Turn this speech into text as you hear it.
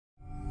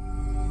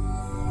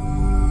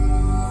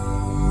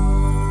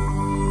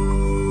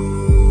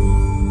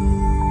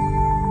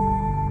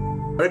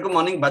Very good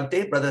morning,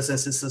 Bhante, brothers and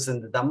sisters in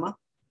the Dhamma.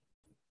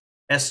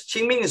 As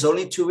Ching is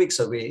only 2 weeks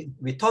away,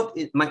 we thought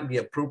it might be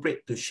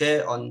appropriate to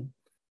share on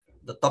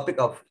the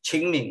topic of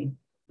Ching,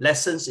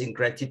 lessons in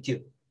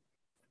gratitude.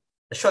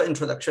 A short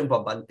introduction for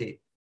Bhante.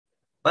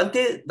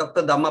 Bhante,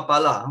 Dr.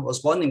 Dhammapala, was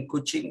born in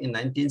Kuching in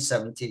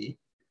 1970.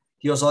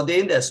 He was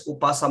ordained as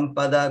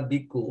Upasampada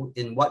Bhikkhu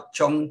in Wat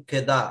Chong,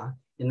 Kedah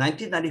in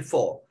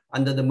 1994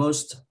 under the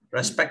most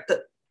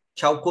respected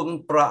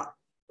Chaukum Pra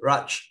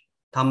Raj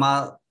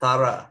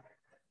Tamatara.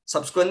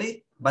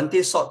 Subsequently,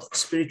 Bhante sought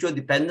spiritual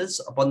dependence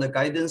upon the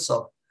guidance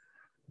of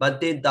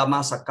Bhante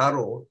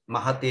Dhammasakaro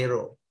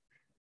Mahatero.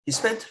 He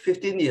spent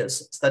 15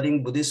 years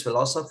studying Buddhist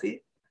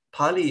philosophy,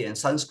 Pali and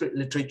Sanskrit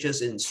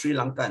literatures in Sri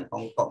Lanka and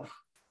Hong Kong.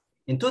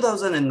 In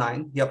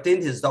 2009, he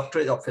obtained his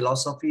doctorate of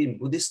philosophy in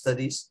Buddhist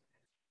studies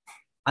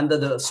under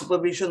the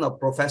supervision of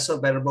Professor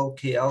Venerable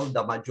K.L.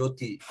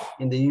 Dhamajoti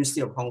in the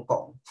University of Hong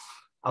Kong.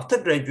 After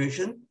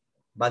graduation,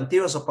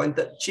 Bhante was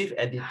appointed Chief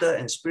Editor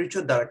and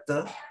Spiritual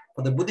Director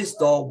for the Buddhist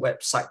Door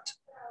website.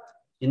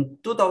 In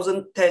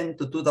 2010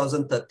 to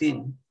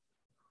 2013,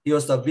 he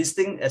was the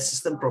visiting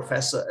assistant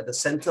professor at the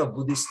Center of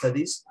Buddhist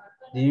Studies,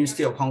 the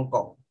University of Hong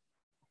Kong.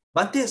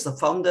 Bhante is the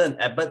founder and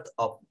abbot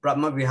of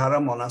Brahma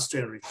Vihara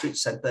Monastery and Retreat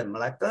Center in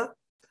Malacca,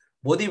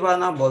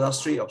 Bodhivana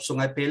Monastery of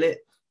Sungai Pelet,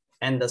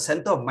 and the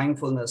Center of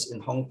Mindfulness in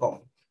Hong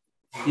Kong.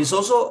 He is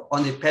also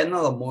on the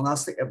panel of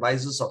monastic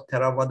advisors of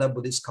Theravada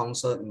Buddhist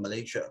Council in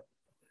Malaysia.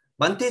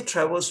 Bhante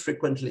travels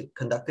frequently,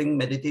 conducting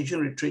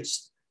meditation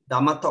retreats,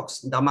 Dhamma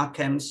talks, Dhamma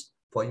camps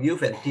for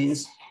youth and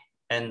teens,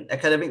 and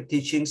academic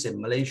teachings in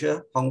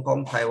Malaysia, Hong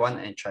Kong, Taiwan,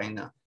 and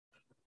China.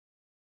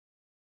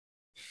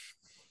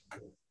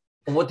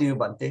 Over to you,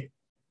 Bhante.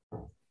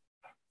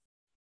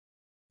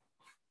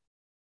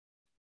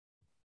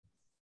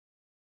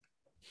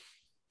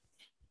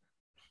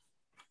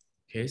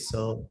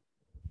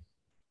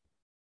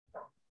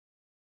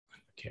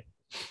 Okay,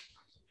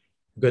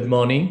 good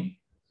morning,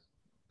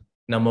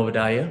 Namo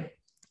Buddhaya.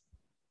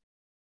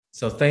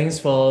 So thanks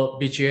for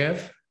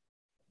BGF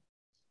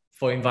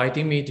for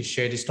inviting me to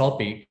share this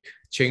topic,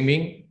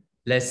 Ching,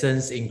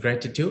 lessons in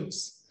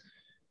gratitudes,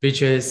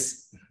 which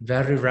is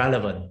very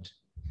relevant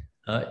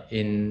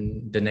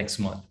in the next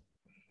month.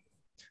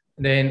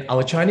 Then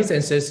our Chinese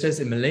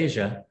ancestors in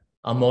Malaysia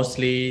are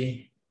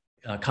mostly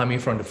coming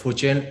from the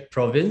Fujian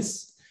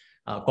province,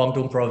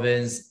 Guangdong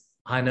province,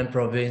 Hainan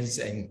province,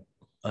 and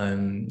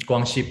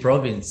Guangxi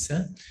province.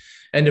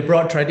 And they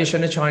brought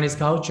traditional Chinese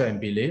culture and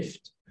belief,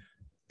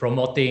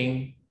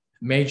 promoting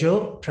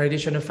major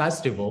traditional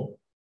festival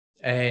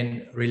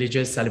and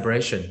religious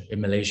celebration in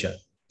Malaysia.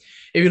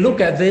 If you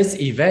look at these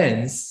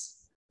events,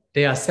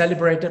 they are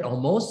celebrated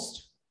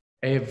almost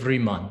every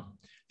month.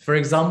 For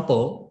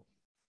example,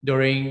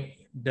 during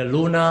the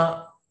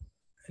Lunar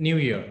New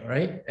Year,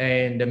 right?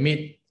 And the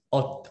mid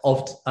of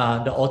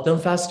the Autumn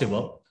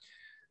Festival,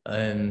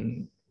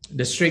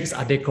 the streets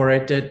are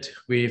decorated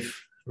with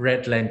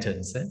red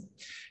lanterns.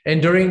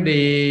 And during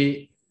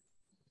the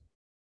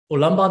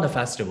Ulaanbaatar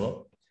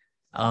Festival,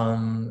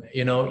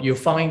 you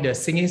find the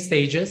singing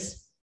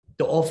stages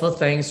to offer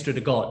thanks to the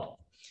god.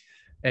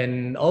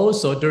 And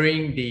also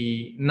during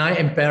the Ninth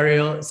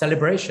Imperial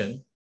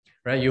celebration,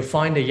 right, you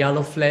find the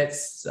yellow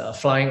flags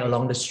flying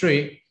along the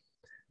street,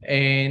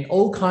 and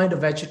all kinds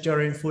of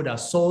vegetarian food are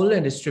sold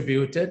and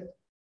distributed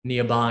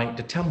nearby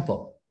the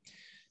temple.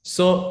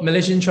 So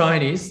Malaysian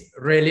Chinese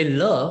really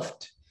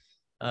loved,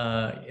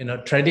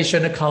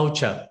 traditional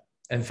culture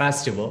and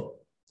festival,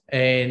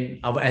 and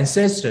our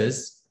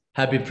ancestors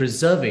have been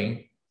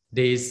preserving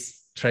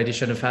this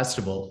traditional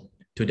festival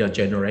to their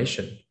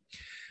generation.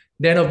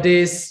 Then of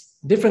these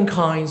different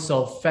kinds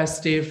of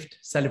festive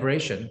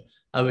celebration,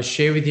 I will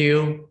share with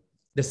you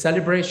the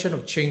celebration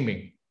of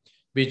Ching,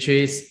 which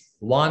is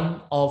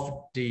one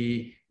of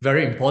the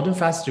very important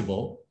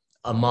festival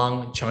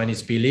among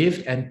Chinese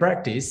belief and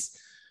practice.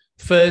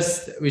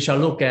 First, we shall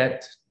look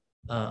at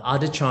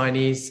other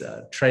Chinese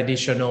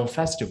traditional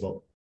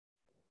festival.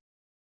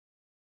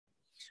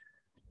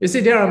 You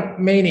see, there are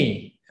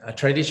many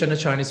traditional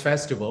Chinese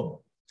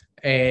festival,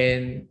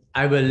 and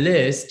I will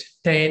list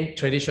 10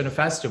 traditional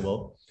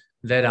festival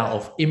that are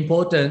of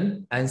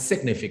important and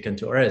significant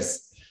to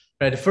us.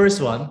 Right, the first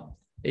one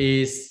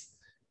is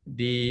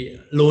the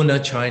Lunar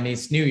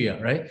Chinese New Year,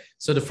 right?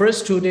 So the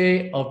first 2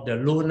 days of the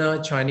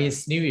Lunar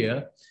Chinese New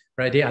Year,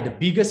 right, they are the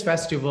biggest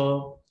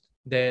festival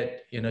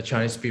that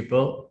Chinese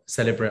people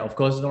celebrate. Of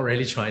course, not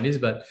really Chinese,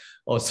 but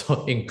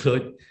also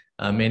include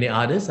many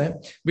others, right?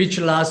 Which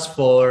lasts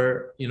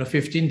for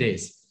 15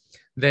 days.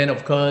 Then,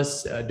 of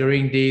course,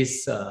 during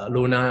this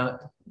Lunar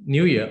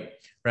New Year,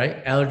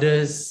 right,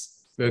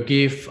 elders will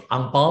give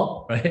ang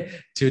pao, right,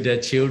 to the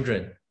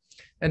children.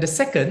 And the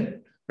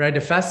second, right, the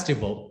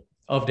festival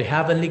of the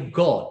heavenly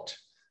god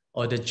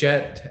or the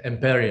Jet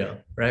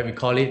Emperor, right? We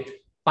call it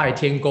Bai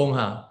Tian Gong,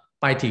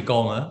 Bai Ti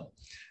Gong.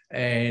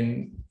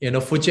 And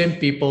Fujian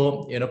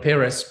people pay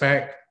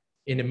respect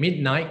in the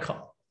midnight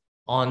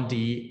on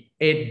the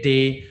 8th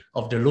day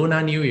of the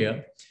Lunar New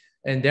Year.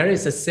 And there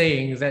is a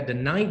saying that the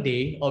 9th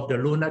day of the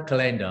lunar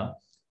calendar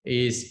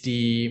is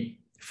the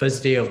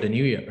first day of the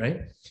new year,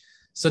 right?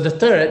 So the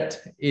third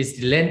is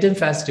the Lantern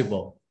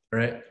Festival,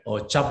 right?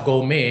 Or Chap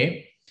Go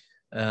Mei.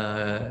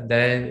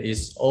 Then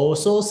it's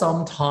also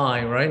some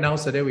time, right? Now,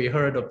 so that we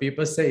heard of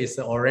people say it's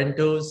the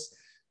Oriental's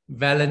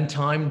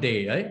Valentine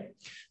Day, right?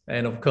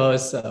 And of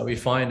course, we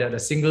find that a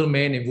single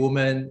man and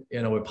woman,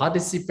 will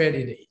participate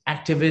in the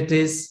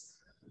activities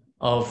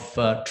of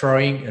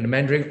throwing a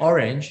mandarin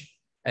orange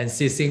and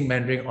seizing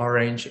mandarin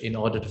orange in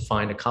order to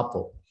find a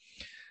couple.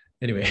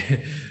 Anyway,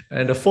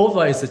 and the fourth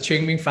one is the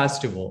Qingming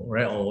Festival,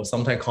 right? Or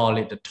sometimes call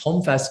it the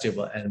Tom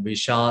Festival. And we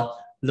shall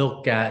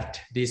look at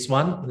this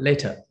one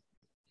later.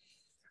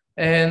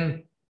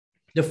 And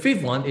the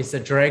fifth one is the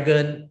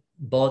Dragon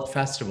Boat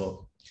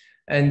Festival.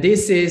 And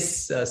this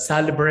is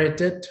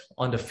celebrated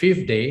on the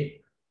fifth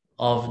day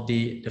of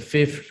the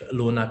fifth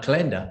lunar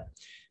calendar.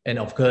 And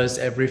of course,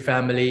 every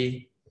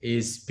family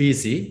is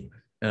busy,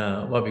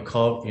 what we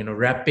call,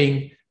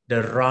 wrapping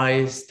the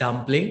rice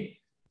dumpling,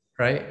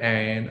 right?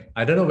 And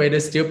I don't know whether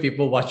still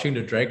people watching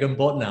the Dragon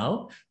Boat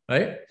now,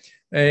 right?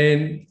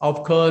 And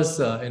of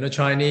course,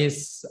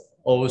 Chinese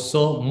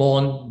also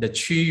mourn the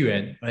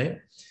Qiyuan, right?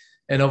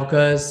 And of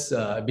course,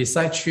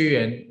 besides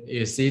Qiyuan,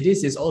 you see,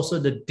 this is also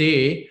the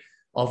day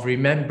of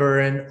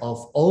remembrance of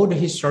all the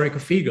historical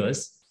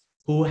figures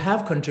who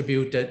have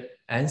contributed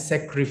and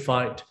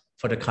sacrificed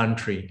for the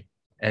country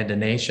and the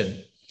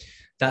nation.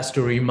 That's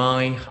to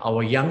remind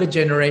our younger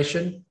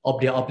generation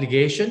of their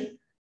obligation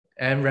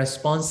and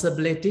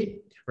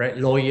responsibility, right?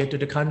 Loyal to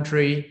the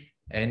country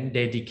and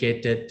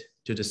dedicated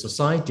to the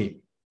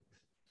society.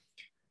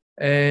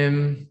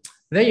 Then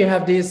you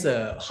have this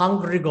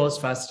Hungry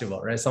Ghost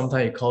Festival, right?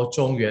 Sometimes you call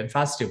Zhongyuan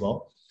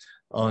Festival.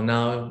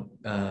 Now,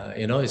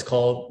 it's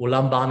called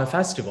Ulaanbaatar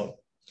Festival.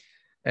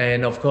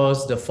 And of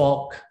course, the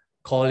folk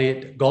call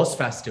it Ghost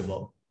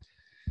Festival.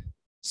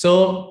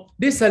 So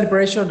this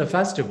celebration of the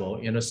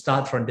festival,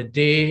 start from the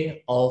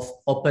day of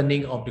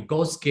opening of the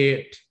Ghost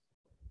Gate,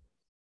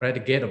 right? The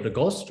Gate of the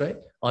Ghost, right?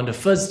 On the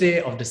first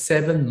day of the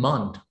 7th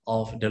month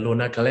of the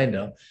lunar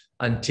calendar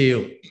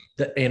until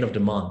the end of the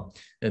month,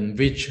 and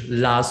which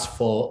lasts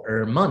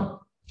for a month.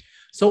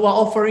 So while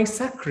offering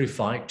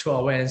sacrifice to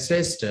our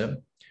ancestor,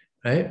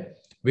 right?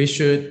 We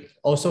should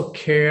also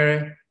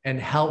care and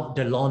help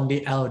the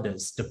lonely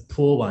elders, the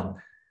poor one,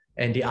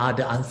 and the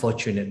other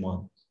unfortunate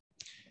one.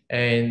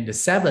 And the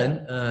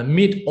 7th,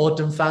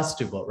 Mid-Autumn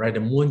Festival, right? The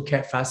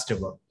Mooncake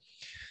Festival.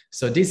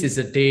 So this is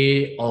a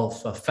day of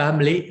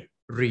family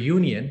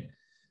reunion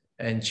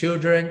and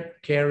children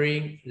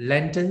carrying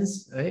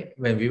lanterns, right?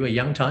 When we were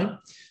young time,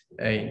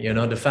 and,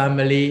 the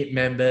family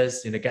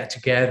members, get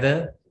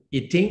together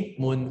eating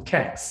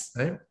mooncakes,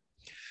 right?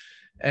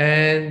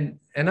 And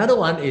another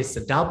one is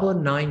the Double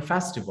Nine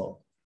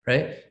Festival,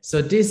 right?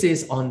 So this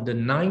is on the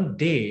 9th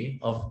day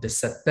of the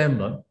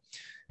September.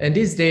 And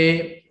this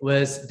day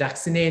was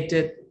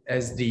designated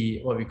as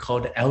what we call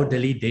the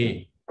Elderly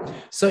Day.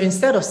 So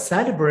instead of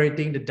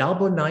celebrating the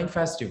Double Nine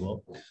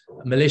Festival,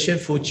 Malaysian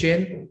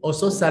Fujian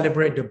also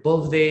celebrate the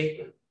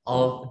birthday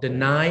of the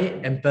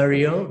 9th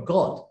imperial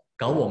god,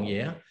 Gao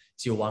Wangye,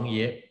 Jiu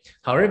Wangye.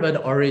 However,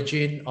 the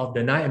origin of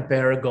the 9th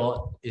imperial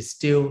god is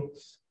still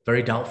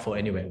very doubtful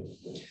anyway.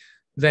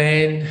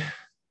 Then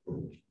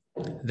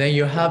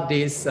you have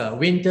this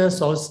Winter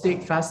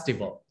Solstice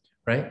Festival,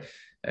 right?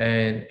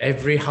 And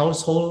every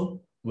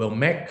household will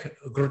make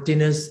a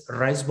glutinous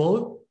rice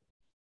bowl,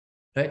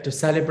 right, to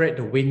celebrate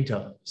the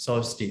winter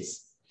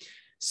solstice.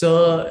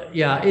 So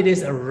yeah, it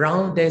is a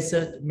round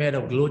dessert made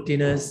of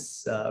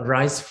glutinous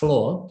rice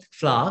flour,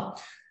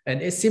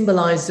 and it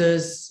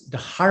symbolizes the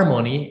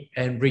harmony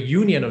and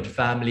reunion of the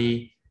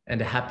family and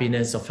the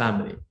happiness of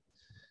family.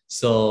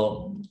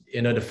 So,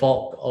 the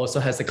folk also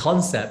has a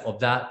concept of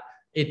that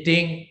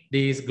eating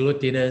these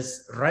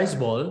glutinous rice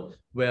bowl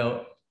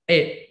will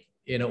age,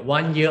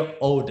 1 year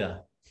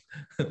older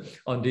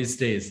on these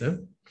days.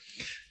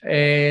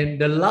 And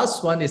the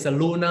last one is a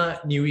Lunar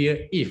New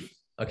Year Eve.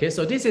 Okay,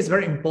 so this is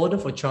very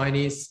important for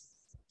Chinese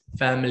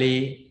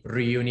family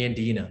reunion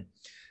dinner.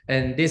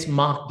 And this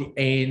marked the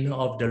end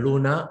of the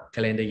lunar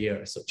calendar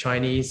year. So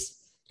Chinese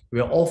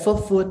will offer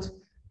food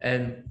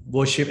and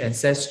worship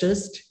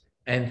ancestors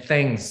and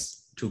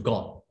thanks to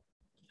God.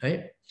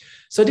 Right?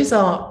 So these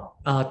are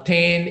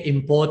 10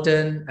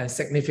 important and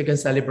significant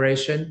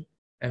celebration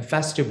and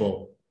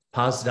festival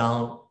passed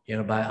down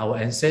by our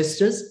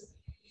ancestors.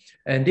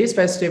 And these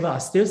festivals are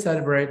still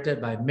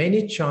celebrated by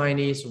many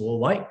Chinese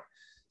worldwide.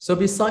 So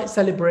besides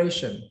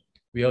celebration,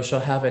 we also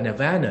have an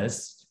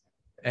awareness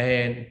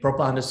and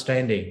proper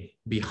understanding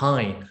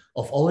behind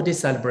of all this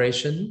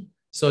celebration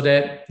so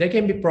that they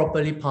can be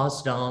properly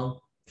passed down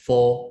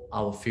for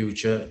our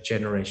future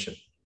generation.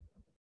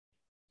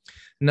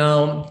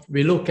 Now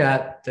we look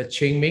at the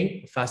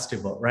Qingming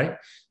festival, right?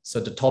 So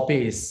the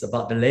topic is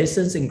about the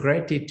lessons in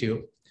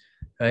gratitude,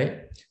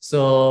 right?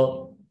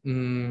 So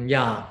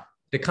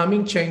the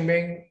coming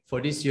Qingming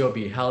for this year will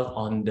be held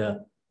on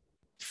the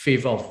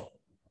 5th of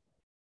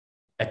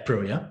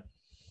April, yeah?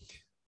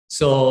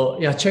 So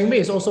yeah, Qingming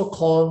is also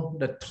called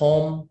the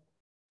Tom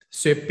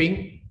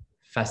Sweeping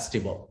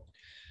Festival.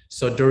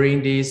 So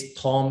during this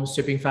Tom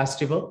Sweeping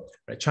Festival,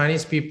 right,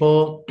 Chinese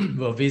people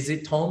will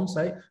visit tombs,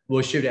 right,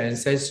 worship their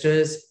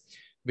ancestors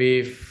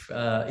with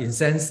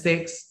incense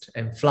sticks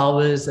and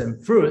flowers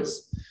and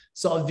fruits.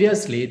 So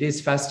obviously,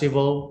 this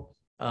festival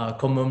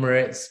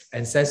commemorates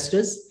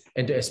ancestors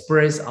and to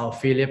express our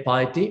filial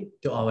piety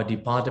to our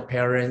departed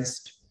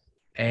parents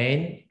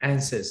and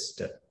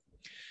ancestors.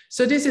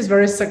 So this is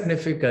very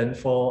significant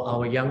for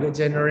our younger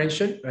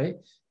generation, right?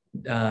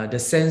 The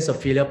sense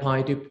of filial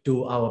piety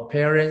to our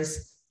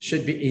parents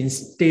should be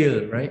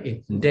instilled, right,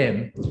 in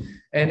them.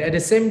 And at the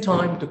same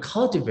time, to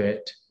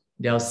cultivate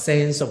their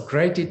sense of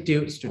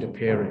gratitude to the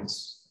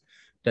parents.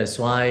 That's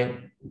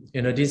why,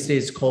 this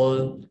is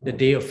called the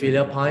Day of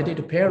Filial Piety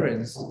to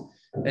Parents.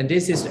 And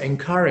this is to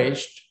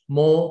encourage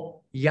more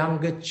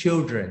younger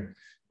children,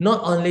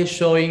 not only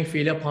showing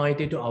filial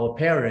piety to our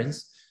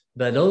parents,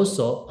 but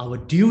also our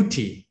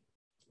duty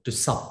to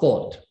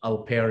support our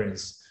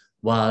parents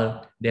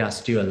while they are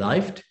still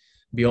alive,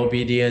 be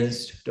obedient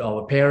to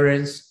our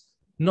parents,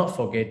 not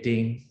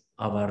forgetting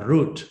our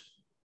root.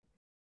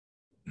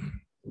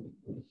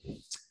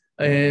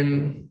 So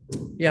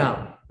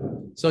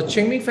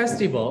Qingming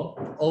Festival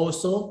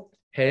also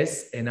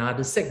has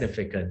another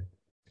significance.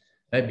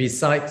 Right?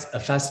 Besides a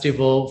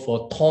festival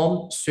for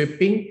tomb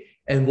sweeping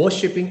and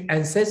worshipping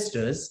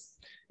ancestors,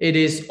 it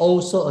is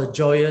also a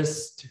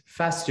joyous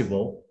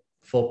festival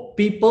for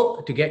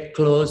people to get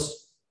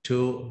close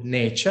to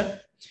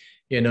nature,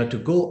 to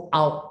go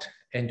out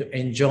and to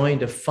enjoy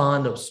the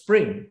fun of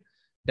spring.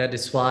 That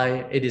is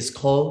why it is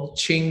called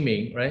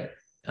Qingming, right?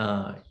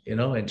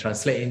 And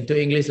translate into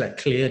English like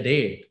clear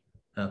day.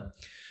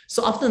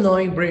 So after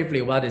knowing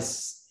briefly what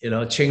is,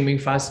 Qingming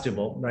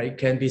Festival, right, it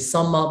can be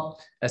summed up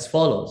as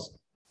follows.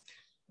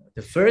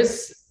 The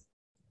first,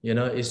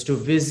 is to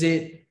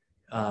visit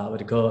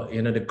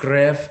the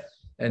grave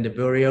and the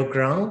burial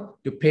ground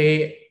to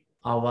pay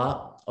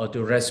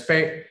to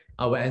respect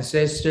our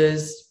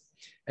ancestors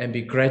and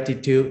be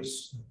gratitude,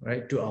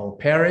 right, to our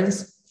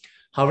parents.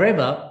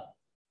 However,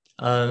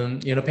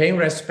 paying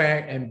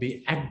respect and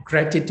be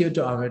gratitude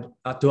to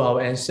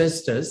our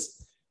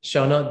ancestors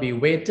shall not be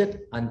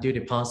waited until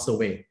they pass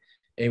away.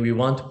 And we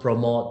want to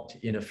promote,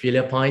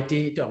 filial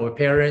piety to our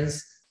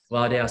parents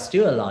while they are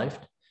still alive,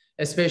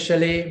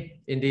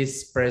 especially in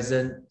this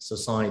present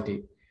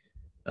society.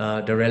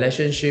 The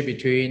relationship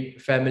between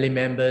family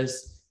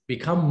members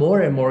become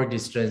more and more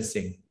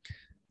distancing.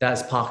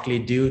 That's partly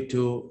due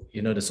to,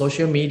 the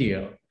social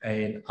media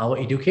and our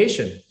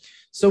education.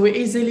 So we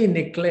easily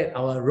neglect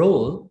our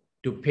role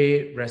to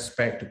pay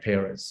respect to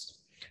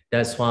parents.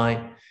 That's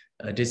why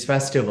this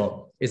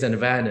festival is an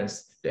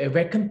awareness to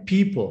awaken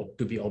people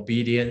to be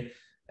obedient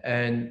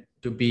and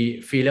to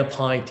be filial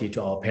piety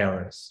to our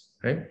parents.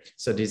 Right?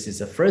 So this is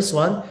the first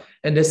one.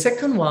 And the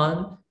second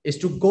one is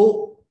to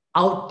go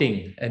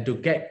outing and to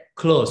get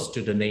close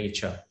to the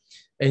nature,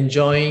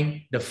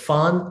 enjoying the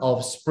fun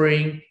of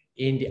spring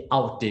in the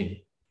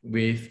outing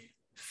with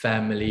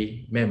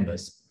family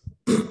members.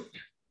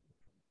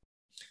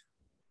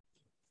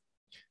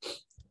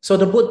 So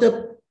the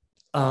Buddha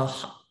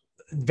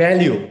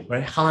value,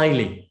 right,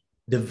 highly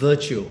the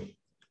virtue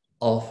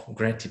of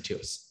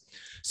gratitude.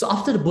 So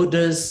after the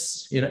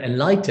Buddha's,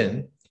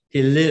 enlightened,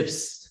 he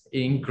lives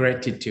in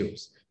gratitude.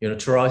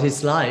 Throughout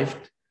his life,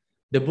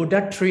 the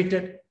Buddha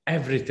treated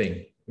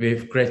everything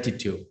with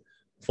gratitude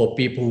for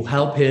people who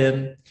help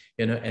him,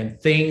 and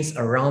things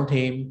around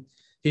him.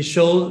 He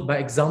showed by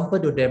example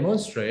to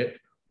demonstrate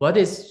what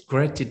is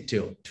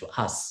gratitude to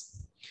us.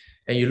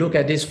 And you look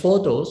at these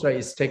photos, right?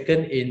 It's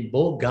taken in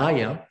Bodh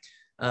Gaya.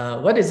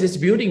 What is this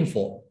building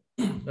for,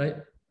 right?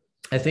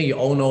 I think you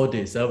all know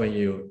this when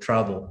you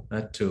travel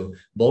to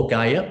Bodh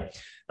Gaya.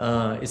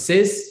 It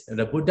says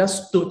the Buddha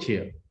stood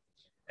here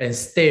and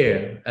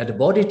stared at the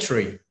Bodhi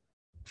tree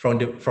from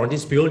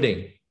this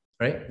building,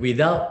 right?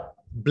 Without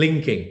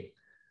blinking,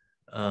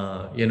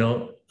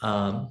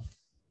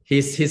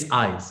 his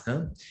eyes,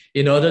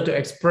 in order to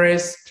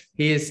express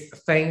his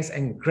thanks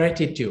and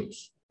gratitude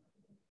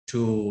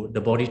to the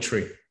Bodhi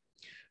tree,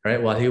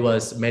 right? While he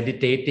was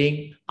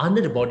meditating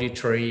under the Bodhi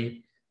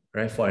tree,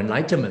 right, for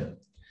enlightenment.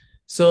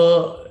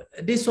 So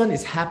this one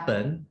is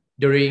happened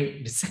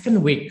during the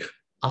second week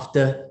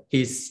after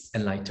his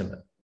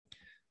enlightenment,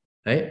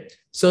 right?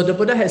 So the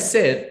Buddha has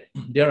said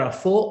there are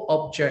 4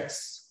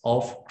 objects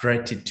of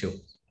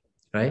gratitude,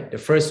 right? The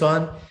first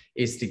one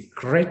is the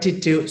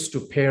gratitude to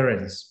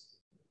parents.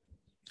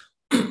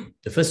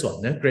 The first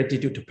one,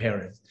 gratitude to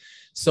parents.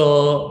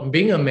 So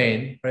being a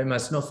man, right,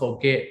 must not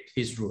forget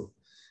his root.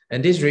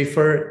 And this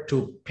refers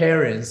to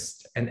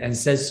parents and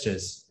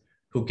ancestors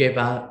who gave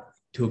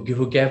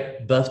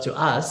birth to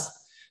us.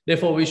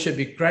 Therefore, we should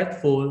be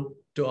grateful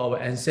to our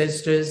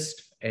ancestors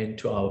and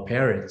to our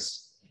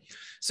parents.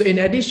 So in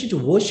addition to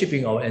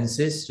worshiping our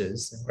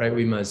ancestors, right,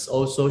 we must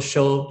also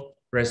show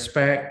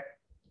respect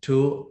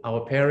to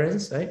our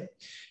parents, right?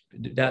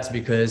 That's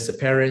because the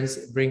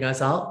parents bring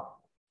us out,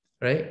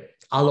 right?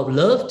 Out of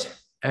love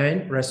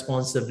and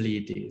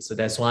responsibility. So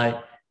that's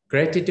why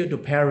gratitude to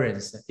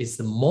parents is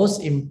the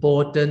most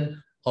important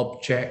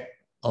object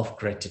of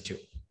gratitude.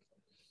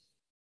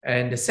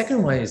 And the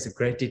second one is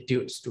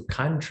gratitude to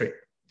country,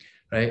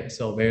 right?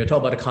 So when you talk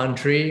about the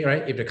country,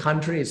 right? If the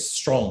country is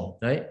strong,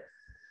 right?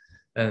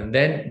 And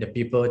then the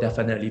people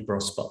definitely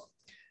prosper.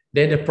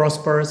 Then the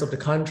prosperous of the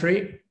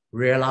country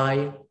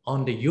rely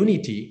on the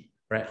unity,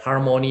 right?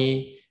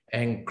 Harmony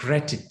and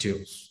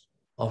gratitude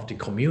of the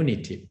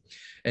community.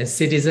 And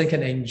citizens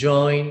can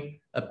enjoy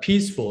a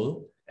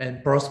peaceful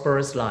and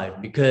prosperous life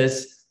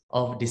because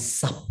of the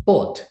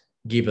support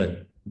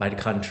given by the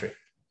country.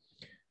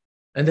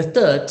 And the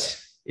third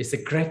is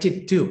a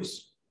gratitude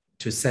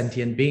to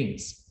sentient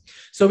beings.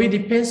 So it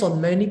depends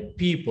on many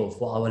people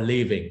for our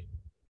living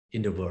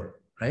in the world,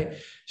 right?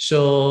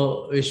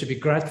 So we should be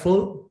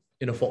grateful,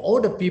 for all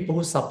the people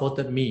who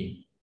supported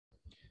me.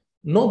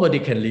 Nobody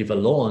can live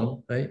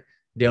alone, right?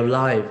 Their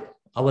life,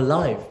 our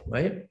life,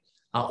 right,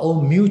 are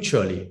all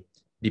mutually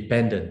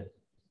dependent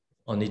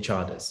on each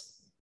other's.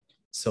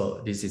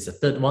 So this is the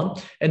third one.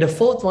 And the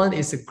fourth one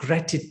is a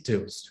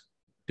gratitude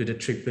to the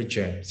triple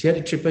gems. Here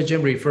the triple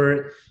gem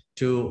referred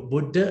to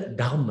Buddha,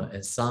 Dhamma,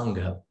 and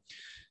Sangha.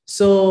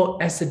 So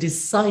as a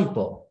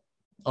disciple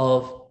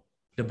of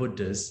the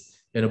Buddhas,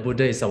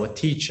 Buddha is our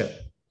teacher,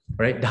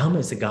 right? Dhamma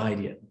is a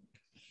guardian,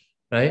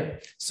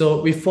 right?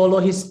 So we follow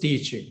his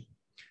teaching.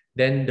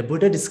 Then the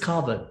Buddha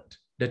discovered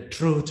the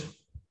truth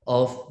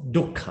of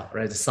dukkha,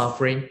 right? The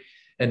suffering.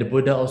 And the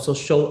Buddha also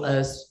showed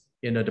us,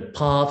 the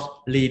path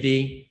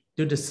leading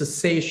to the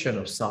cessation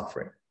of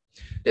suffering.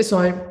 That's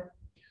why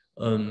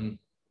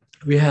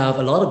we have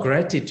a lot of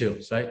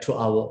gratitude, right,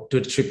 to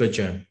the triple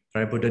gem,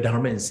 right, Buddha,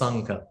 Dharma, and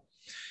Sangha.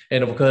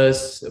 And of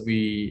course,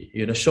 we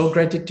show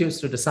gratitude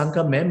to the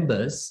Sangha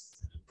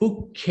members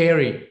who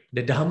carry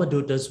the Dhamma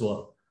Dutta's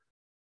work,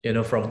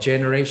 from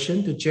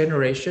generation to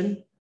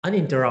generation,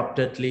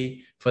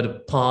 uninterruptedly for the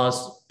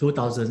past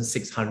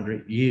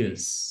 2,600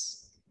 years.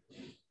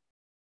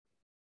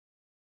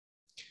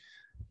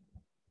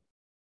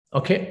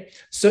 Okay,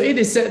 so it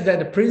is said that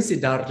the Prince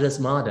Siddhartha's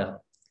mother,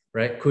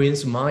 right, Queen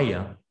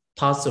Sumaya,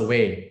 passed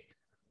away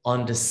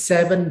on the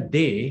 7th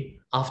day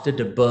after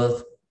the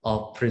birth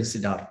of Prince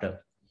Siddhartha.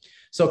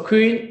 So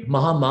Queen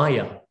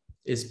Mahamaya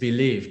is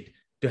believed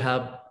to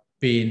have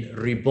been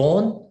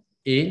reborn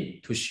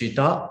in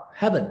Tushita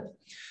heaven.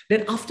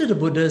 Then after the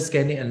Buddha's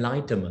gaining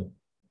enlightenment,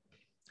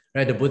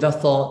 right, the Buddha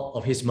thought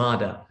of his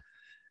mother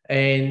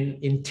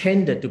and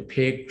intended to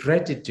pay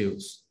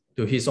gratitude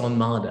to his own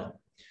mother.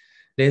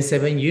 Then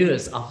 7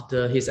 years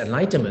after his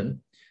enlightenment,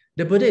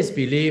 the Buddha is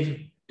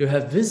believed to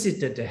have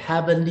visited the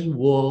heavenly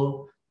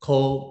world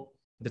called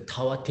the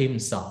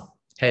Tawatimsa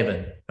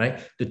heaven, right?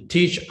 To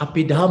teach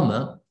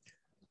Abhidhamma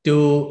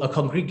to a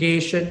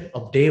congregation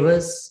of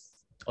devas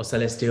or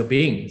celestial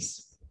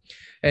beings.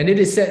 And it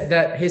is said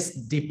that his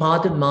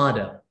departed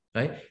mother,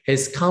 right,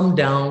 has come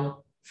down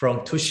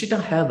from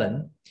Tushita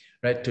heaven,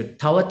 right, to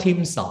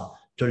Tawatimsa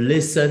to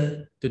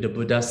listen to the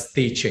Buddha's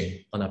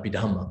teaching on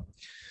Abhidhamma.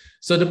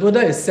 So the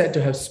Buddha is said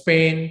to have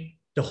spent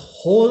the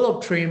whole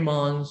of 3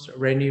 months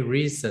rainy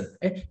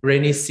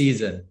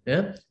season,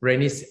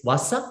 rainy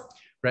Vasa,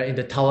 right, in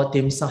the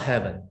Tawatimsa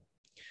heaven.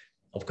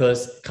 Of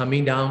course,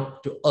 coming down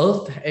to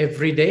earth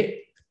every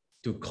day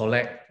to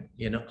collect,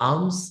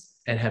 alms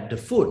and have the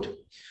food.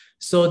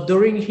 So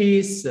during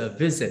his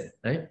visit,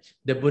 right,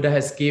 the Buddha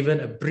has given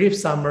a brief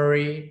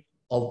summary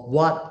of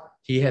what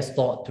he has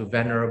taught to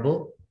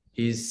Venerable,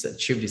 his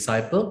chief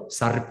disciple,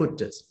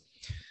 Sariputta.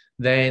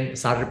 Then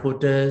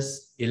Sariputta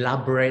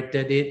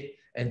elaborated it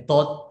and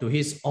taught to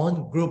his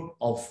own group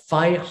of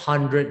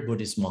 500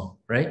 Buddhist monks,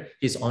 right?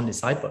 His own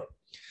disciple.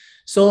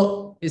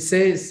 So it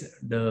says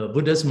the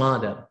Buddha's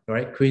mother,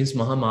 right, Queen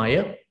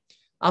Mahamaya,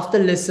 after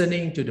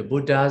listening to the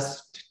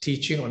Buddha's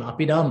teaching on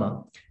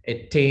Abhidhamma,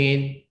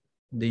 attained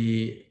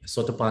the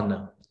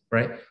Sotapanna,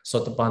 right?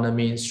 Sotapanna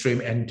means stream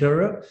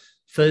enterer.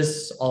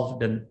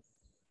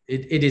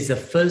 It is the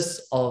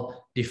first of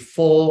the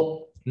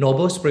 4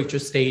 noble spiritual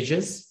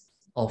stages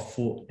of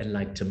full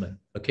enlightenment,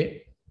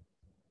 okay?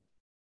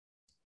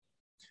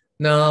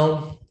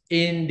 Now,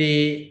 in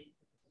the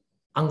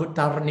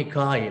Anguttara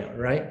Nikaya,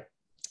 right,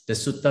 the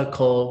sutta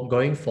called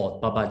Going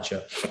Forth,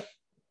 Pabbajja,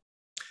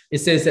 it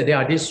says that there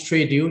are these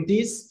 3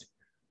 duties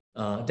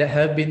that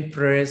have been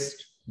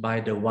praised by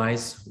the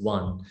wise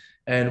one.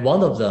 And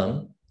one of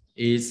them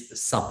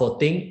is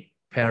supporting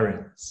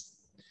parents.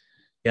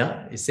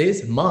 Yeah, it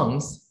says,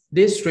 monks,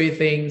 these 3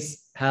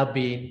 things have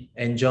been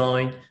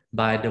enjoined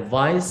by the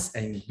wise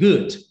and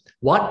good.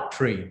 What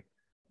 3?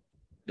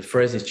 The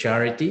first is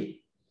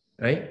charity,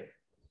 right?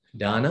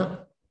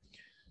 Dana.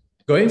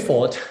 Going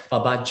forth,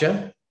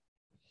 Pabbajja,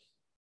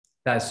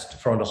 that's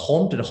from the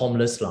home to the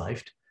homeless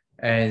life,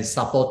 and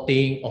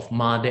supporting of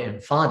mother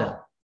and father,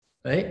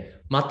 right?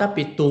 Mata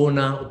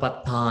pituna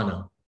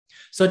upattana.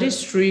 So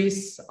these 3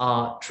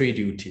 are 3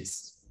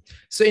 duties.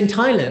 So in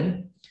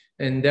Thailand,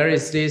 and there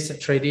is this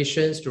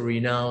traditions to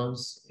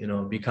renounce,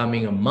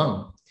 becoming a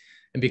monk.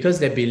 And because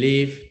they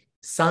believe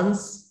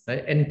sons,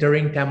 right,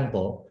 entering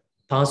temple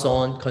pass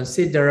on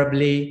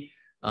considerably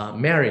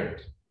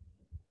merit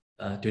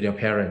to their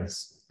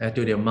parents,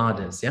 to their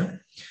mothers, yeah.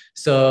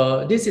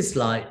 So this is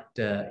like,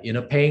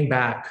 paying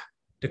back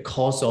the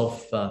cause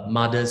of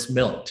mother's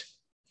milk.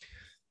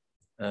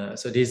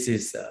 So this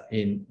is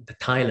in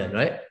Thailand,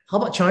 right? How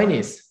about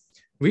Chinese?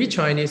 We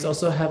Chinese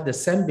also have the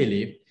same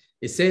belief.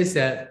 It says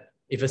that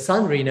if a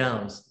son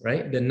renounced,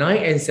 right, the 9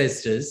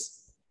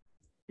 ancestors,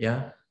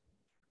 yeah,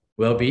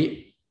 will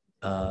be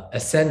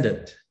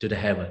ascended to the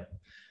heaven.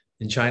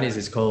 In Chinese,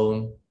 it's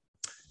called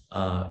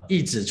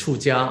一子出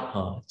家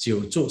九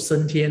柱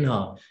升天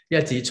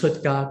一子出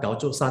家九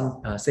柱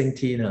升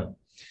天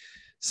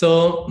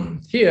So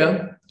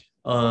here,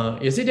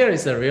 you see there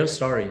is a real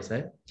story,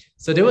 right?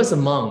 So there was a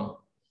monk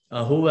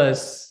who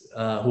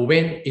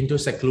went into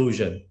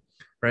seclusion,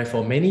 right,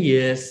 for many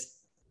years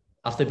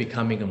after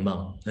becoming a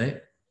monk,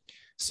 right?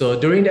 So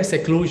during that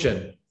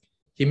seclusion,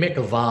 he made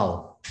a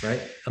vow,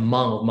 right? A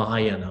monk of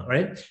Mahayana,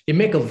 right? He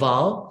made a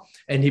vow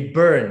and he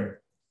burned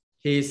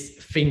his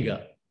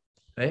finger,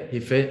 right? He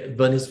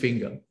burned his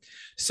finger.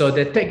 So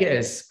they take it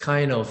as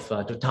kind of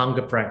the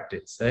Tanga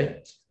practice,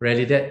 right?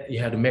 Really that you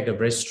have to make a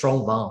very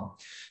strong vow.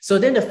 So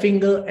then the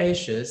finger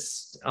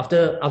ashes,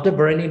 after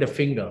burning the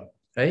finger,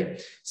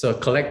 right? So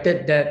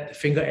collected that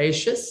finger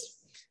ashes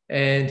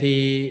and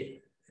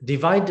he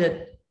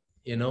divided,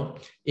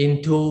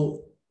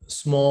 into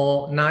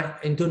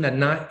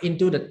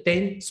the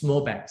 10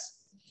 small bags.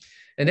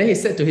 And then he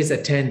said to his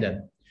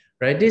attendant,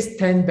 right, this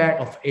 10 bag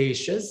of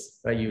ashes,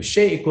 right, you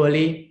share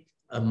equally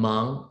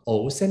among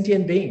all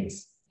sentient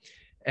beings.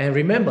 And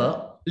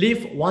remember,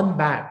 leave 1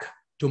 bag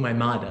to my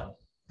mother.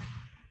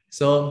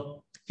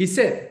 So he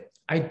said,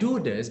 I do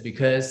this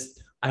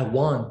because I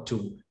want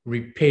to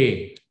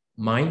repay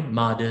my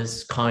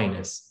mother's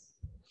kindness.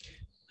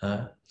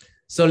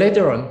 So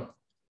later on,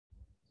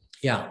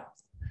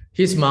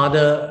 his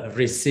mother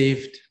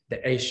received the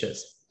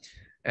ashes.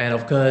 And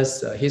of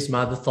course, his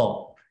mother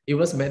thought it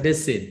was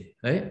medicine,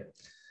 right?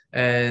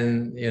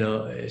 And,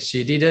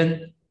 she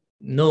didn't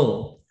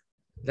know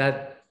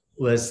that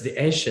was the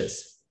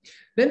ashes.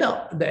 Then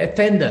the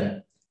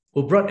attendant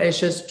who brought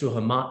ashes to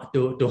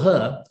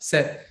her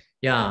said,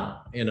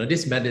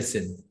 this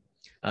medicine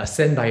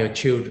sent by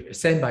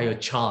your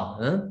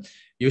child,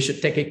 you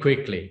should take it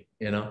quickly,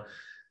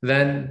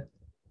 Then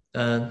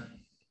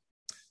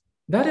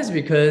that is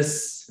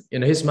because,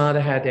 his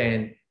mother had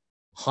a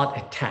heart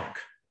attack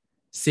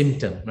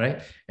symptom,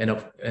 right? And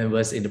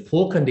was in a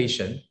poor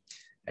condition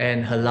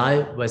and her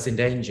life was in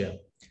danger.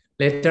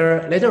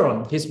 Later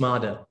on, his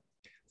mother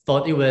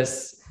thought it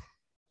was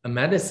a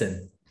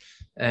medicine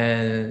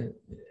and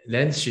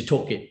then she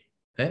took it.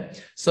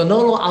 Right? So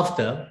not long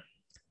after,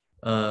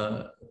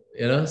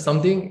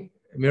 something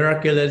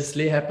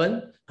miraculously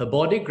happened. Her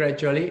body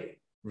gradually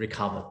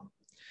recovered.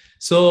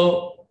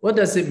 So what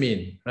does it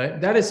mean, right?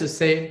 That is to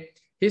say,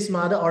 his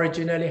mother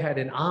originally had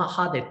an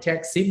heart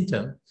attack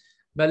symptom,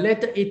 but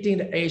later eating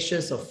the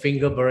ashes of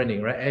finger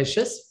burning, right?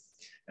 Ashes,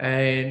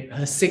 and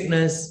her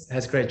sickness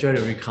has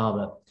gradually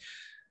recovered.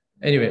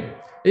 Anyway,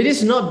 it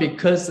is not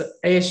because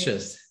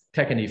ashes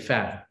take an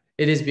effect.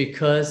 It is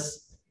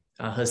because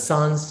her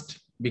son's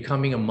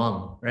becoming a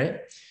monk, right?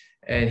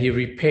 And he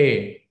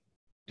repaid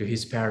to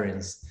his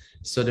parents.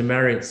 So the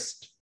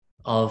merits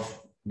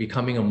of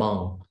becoming a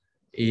monk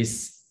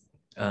is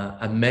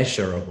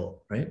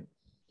unmeasurable, right?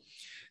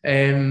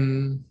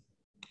 And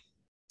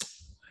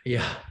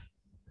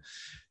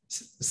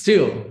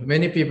still,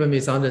 many people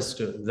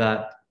misunderstood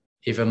that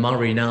if a monk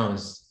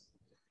renounced,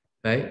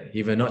 right,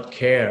 he will not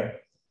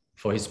care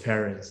for his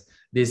parents.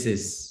 This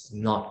is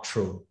not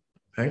true,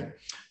 right?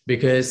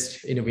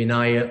 Because in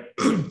Vinaya,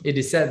 it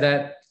is said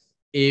that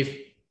if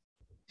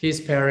his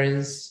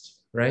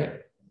parents,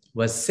 right,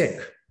 was sick,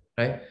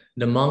 right,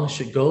 the monk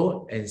should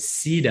go and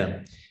see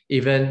them,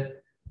 even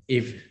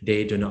if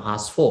they do not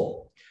ask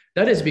for.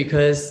 That is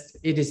because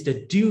it is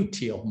the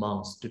duty of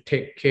monks to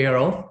take care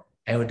of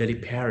elderly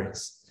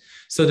parents.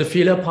 So the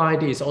filial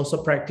piety is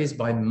also practiced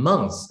by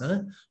monks,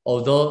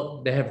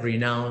 although they have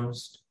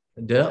renounced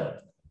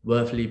the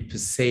worldly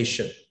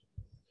possession.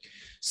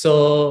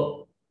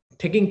 So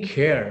taking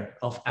care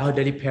of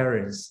elderly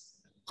parents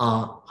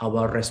are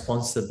our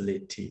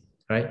responsibility,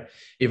 right?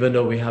 Even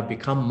though we have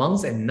become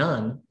monks and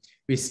nuns,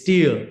 we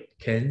still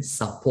can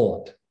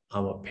support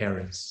our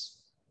parents.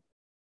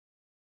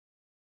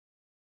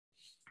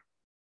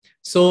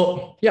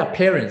 So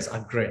parents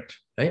are great,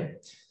 right?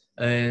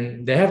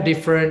 And they have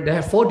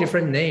 4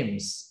 different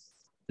names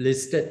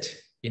listed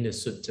in the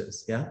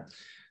suttas.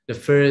 The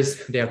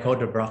first, they are called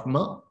the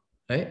Brahma,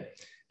 right?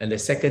 And the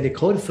second, they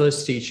call the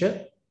first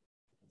teacher.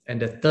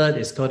 And the third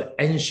is called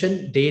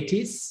ancient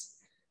deities.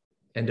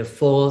 And the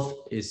fourth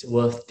is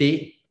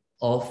worthy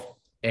of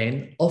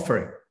an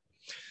offering.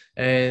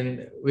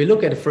 And we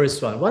look at the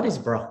first one. What is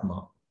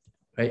Brahma?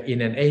 Right?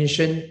 In an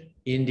ancient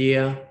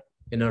India,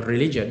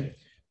 religion,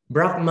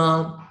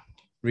 Brahma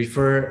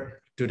refer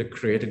to the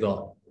creator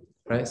God,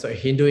 right? So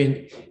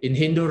in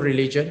Hindu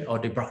religion or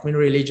the Brahmin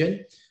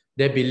religion,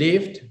 they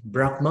believed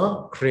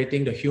Brahma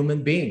creating the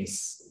human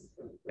beings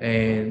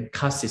and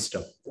caste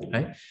system,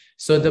 right?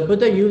 So the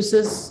Buddha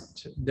uses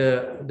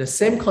the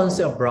same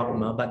concept of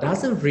Brahma, but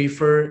doesn't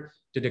refer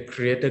to the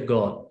creator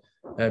God,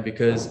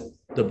 because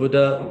the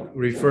Buddha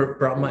referred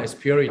Brahma as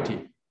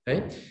purity,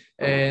 right?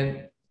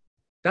 And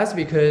that's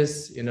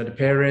because, the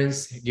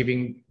parents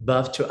giving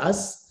birth to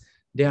us,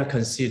 they are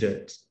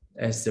considered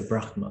as the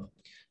Brahma.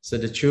 So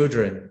the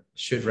children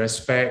should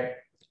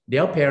respect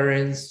their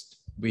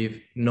parents with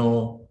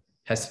no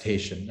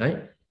hesitation,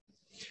 right?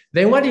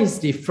 Then what is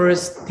the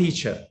first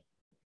teacher?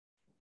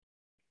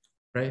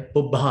 Right?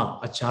 Buddha,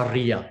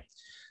 Acharya.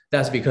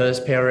 That's because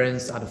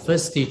parents are the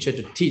first teacher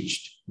to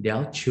teach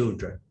their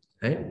children,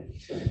 right?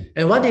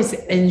 And what is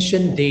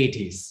ancient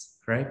deities,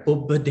 right?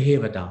 Buddha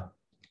Devata.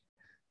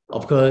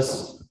 Of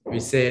course, we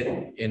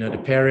said,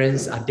 the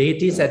parents are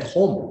deities at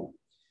home.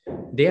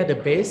 They are the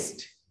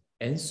best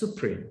and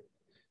supreme.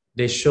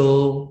 They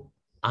show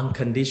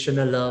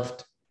unconditional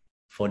love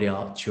for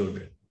their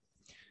children.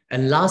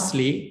 And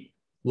lastly,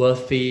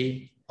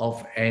 worthy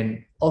of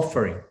an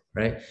offering,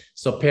 right?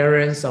 So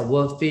parents are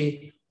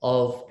worthy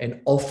of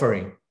an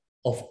offering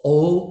of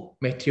all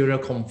material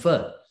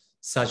comfort,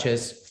 such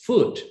as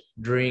food,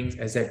 drinks,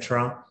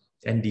 etc.,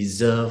 and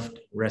deserved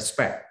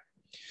respect.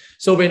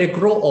 So when they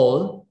grow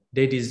old,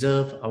 they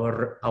deserve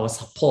our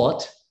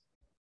support,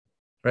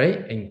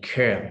 right, and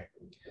care.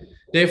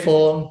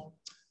 Therefore,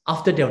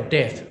 after their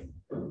death,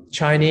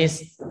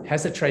 Chinese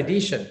has a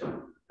tradition,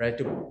 right,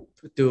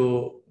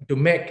 to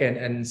make an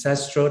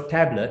ancestral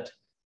tablet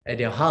at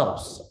their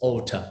house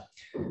altar,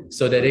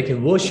 so that they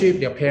can worship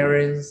their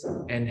parents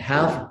and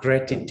have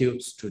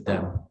gratitude to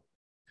them.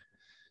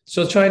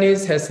 So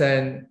Chinese has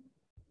an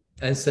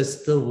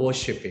ancestor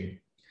worshiping.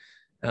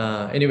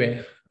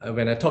 Anyway,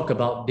 when I talk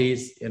about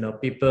this,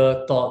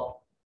 people thought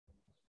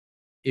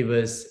it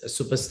was a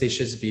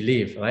superstitious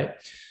belief, right?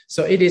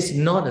 So it is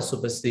not a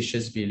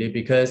superstitious belief,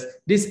 because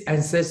this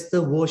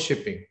ancestor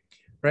worshiping,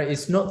 right,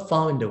 is not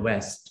found in the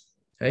West,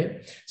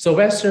 right? So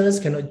Westerners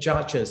cannot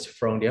judge us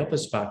from their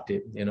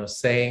perspective,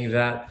 saying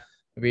that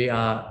we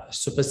are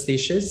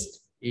superstitious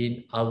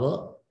in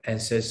our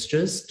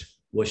ancestors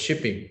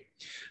worshiping.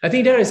 I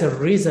think there is a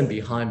reason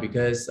behind,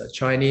 because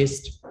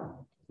Chinese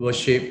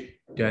worship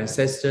their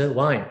ancestor.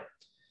 Why?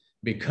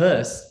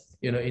 Because,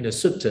 in the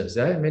suttas,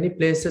 right, many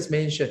places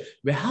mention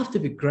we have to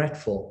be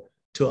grateful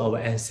to our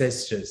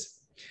ancestors.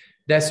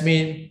 That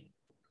means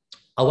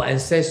our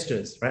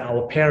ancestors, right,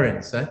 our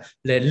parents, right,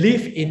 they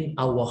live in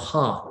our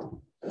heart.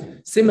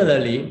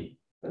 Similarly,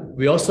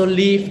 we also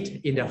lived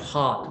in the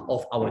heart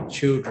of our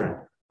children,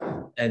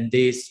 and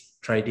this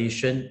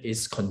tradition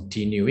is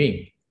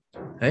continuing,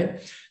 right?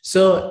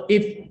 So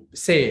if,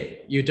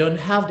 say, you don't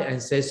have the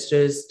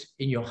ancestors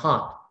in your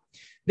heart,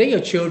 then your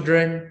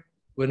children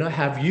will not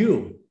have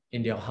you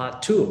in their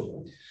heart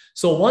too.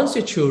 So once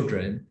your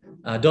children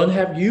don't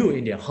have you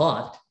in their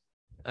heart,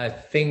 I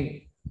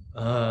think,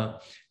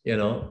 what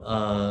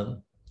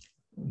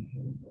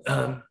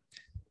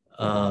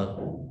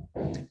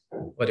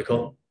do you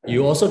call?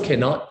 You also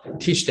cannot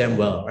teach them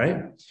well,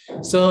 right?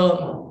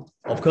 So,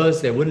 of course,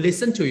 they won't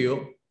listen to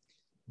you.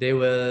 They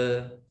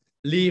will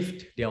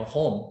leave their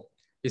home.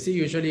 You see,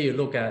 usually you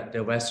look at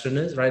the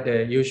Westerners, right?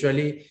 They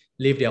usually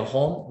leave their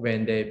home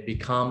when they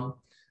become,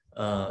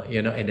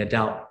 an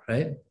adult,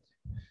 right?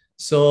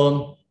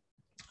 So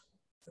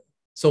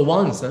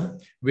once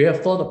we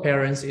have thought of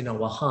parents in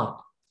our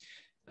heart,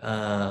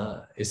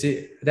 you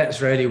see,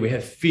 that's really, we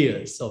have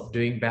fears of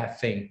doing bad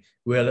things.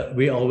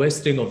 We always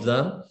think of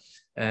them,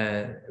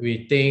 and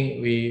we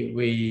think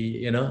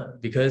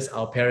because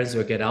our parents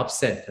will get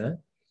upset.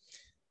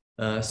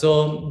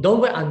 So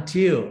don't wait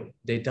until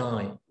they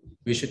die.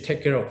 We should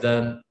take care of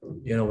them,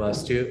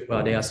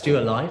 while they are still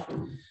alive.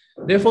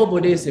 Therefore,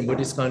 Buddhists in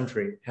Buddhist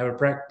country have a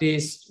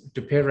practice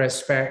to pay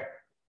respect,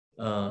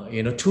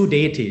 to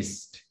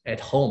deities at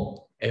home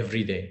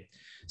every day.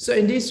 So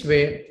in this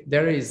way,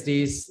 there is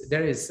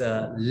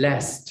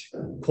less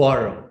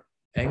quarrel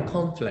and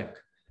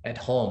conflict at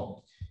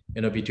home,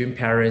 between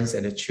parents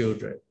and the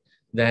children.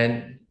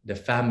 Then the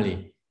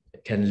family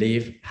can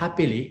live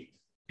happily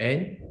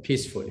and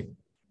peacefully.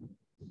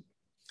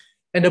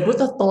 And the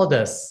Buddha taught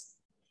us,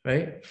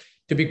 right,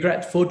 to be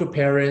grateful to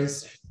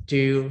parents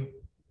till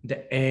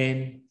the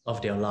end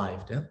of their life.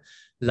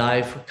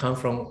 Life comes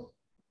from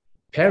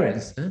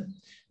parents.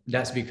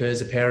 That's because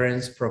the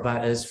parents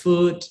provide us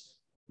food,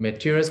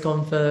 material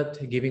comfort,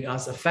 giving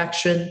us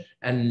affection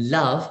and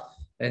love,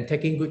 and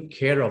taking good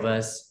care of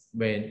us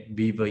when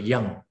we were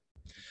young.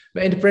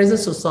 But in the present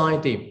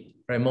society,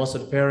 right, most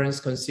of the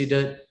parents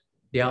consider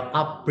their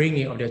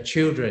upbringing of their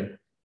children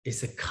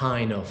is a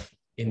kind of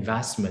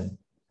investment.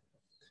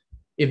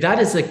 If that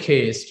is the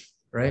case,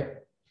 right,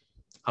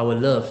 our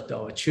love to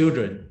our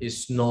children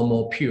is no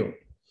more pure,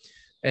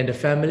 and the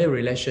family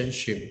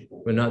relationship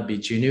will not be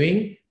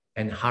genuine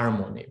and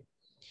harmony.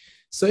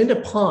 So in the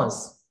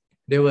past,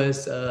 there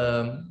was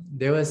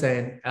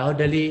an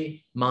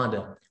elderly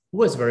mother who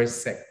was very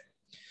sick.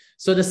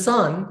 So the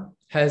son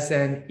has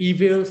an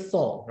evil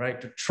thought,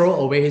 right, to throw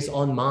away his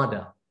own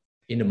mother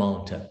in the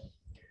mountain.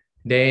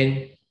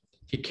 Then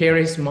he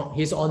carries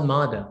his own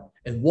mother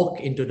and walk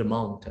into the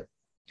mountain.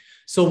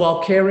 So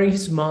while carrying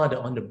his mother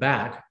on the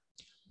back,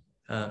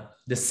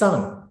 the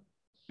son,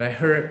 right,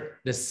 heard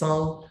the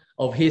sound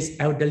of his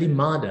elderly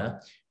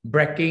mother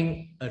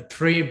breaking a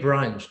tree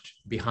branch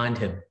behind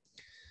him.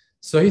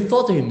 So he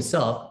thought to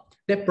himself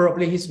that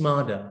probably his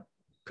mother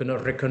could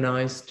not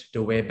recognize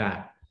the way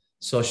back.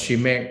 So she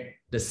made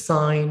the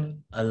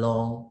sign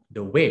along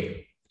the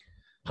way.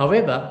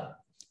 However,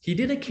 he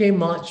didn't care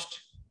much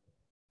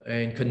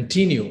and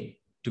continued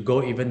to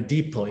go even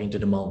deeper into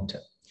the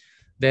mountain.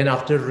 Then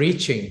after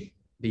reaching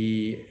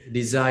the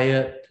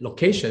desired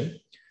location,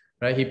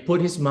 right, he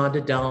put his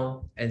mother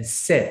down and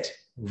said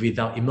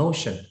without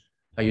emotion,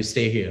 you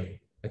stay here,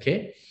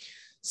 okay?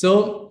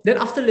 So then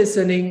after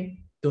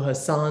listening to her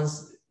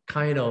son's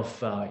kind of,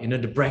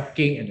 the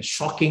breaking and the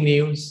shocking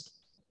news,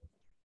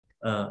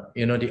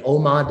 the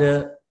old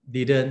mother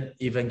didn't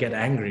even get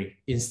angry.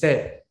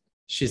 Instead,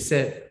 she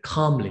said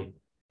calmly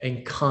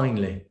and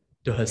kindly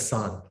to her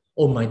son,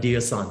 "Oh, my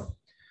dear son,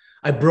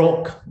 I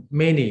broke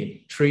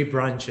many tree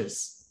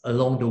branches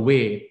along the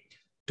way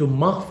to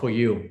mark for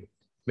you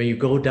when you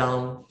go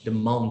down the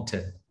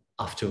mountain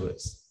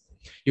afterwards.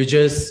 You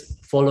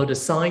just follow the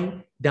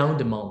sign down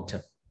the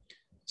mountain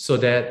so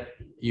that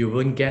you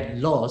won't get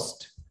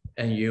lost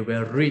and you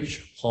will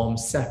reach home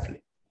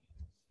safely."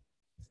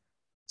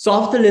 So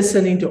after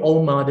listening to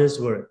old mother's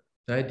word,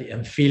 right, the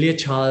unfilial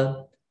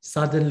child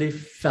suddenly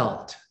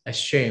felt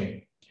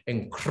ashamed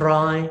and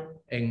cried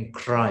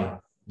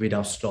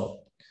without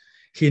stop.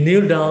 He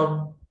kneeled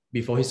down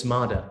before his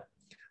mother,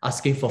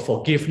 asking for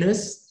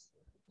forgiveness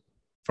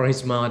from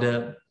his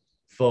mother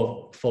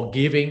for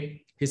forgiving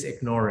his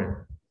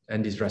ignorant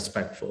and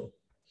disrespectful.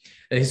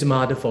 And his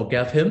mother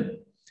forgave him,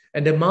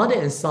 and the mother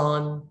and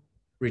son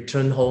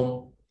returned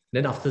home.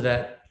 Then after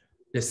that,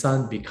 the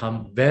son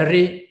became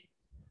very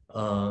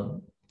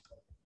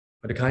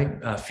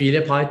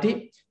filial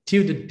piety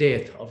till the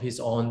death of his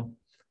own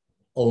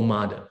old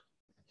mother.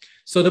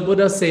 So the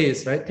Buddha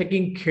says, right,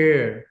 taking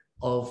care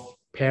of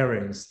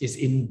parents is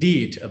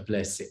indeed a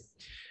blessing,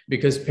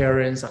 because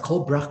parents are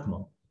called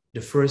Brahma,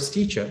 the first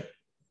teacher,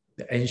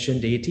 the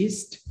ancient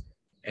deities,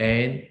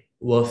 and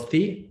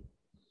worthy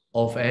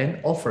of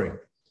an offering.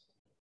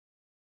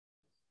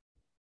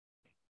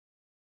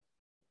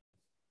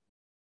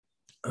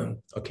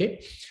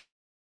 Okay.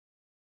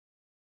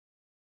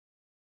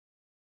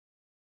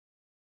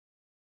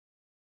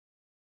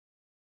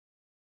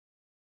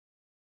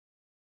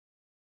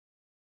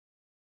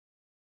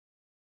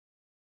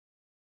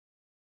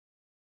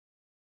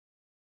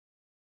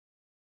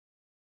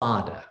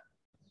 Father,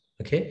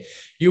 okay?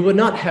 You would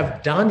not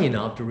have done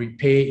enough to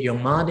repay your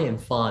mother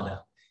and father,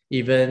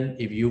 even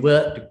if you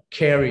were to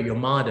carry your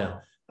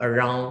mother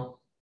around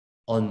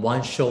on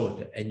one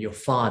shoulder and your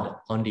father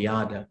on the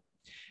other.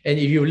 And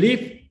if you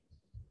live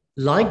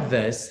like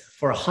this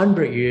for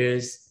 100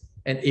 years,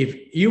 and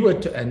if you were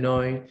to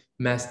annoy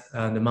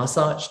the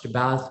massage, the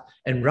bath,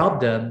 and rub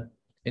them,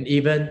 and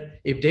even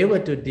if they were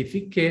to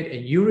defecate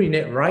and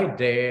urinate right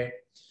there,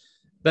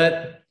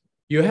 but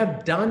you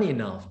have done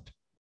enough,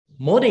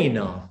 more than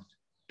enough,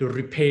 to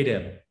repay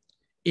them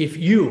if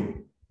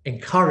you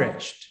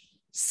encouraged,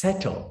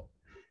 settled,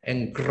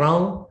 and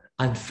ground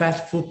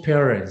unfaithful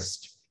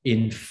parents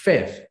in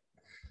faith,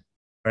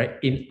 right?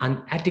 In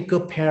unethical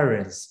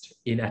parents,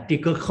 in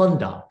ethical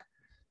conduct,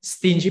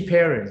 stingy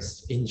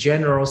parents in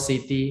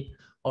generosity,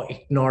 or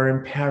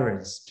ignorant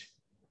parents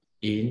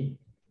in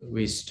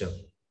wisdom.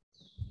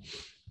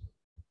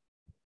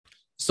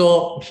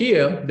 So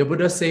here, the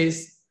Buddha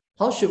says,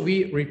 how should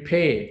we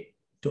repay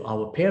to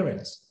our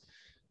parents?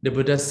 The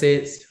Buddha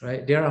says,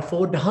 right, there are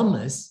 4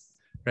 dhammas,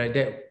 right,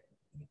 that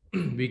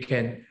we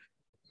can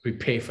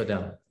repay for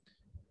them.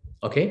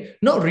 Okay,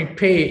 not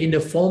repay in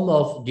the form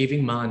of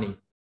giving money,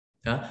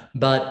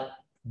 but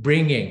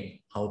bringing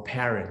our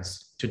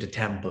parents to the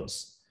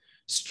temples,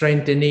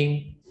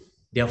 strengthening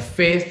their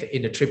faith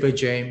in the Triple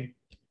Gem,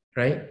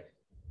 right?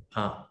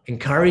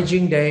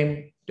 Encouraging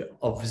them to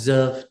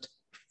observe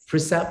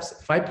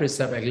precepts, 5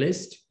 precepts at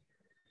least,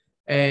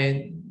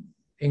 and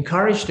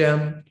encourage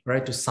them,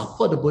 right, to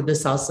support the Buddha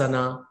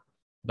Sasana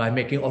by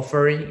making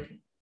offering,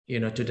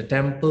 to the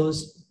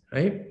temples,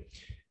 right?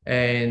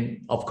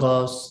 And of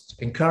course,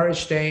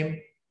 encourage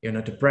them,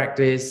 to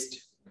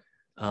practice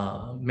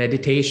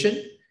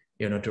meditation,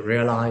 to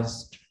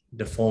realize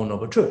the Four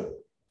Noble Truths.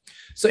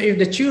 So if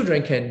the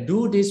children can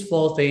do these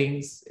 4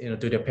 things,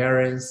 to their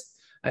parents,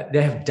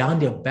 they have done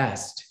their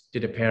best to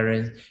the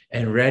parents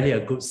and really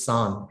a good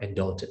son and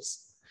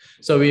daughters.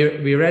 So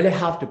we really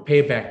have to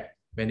pay back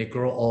when they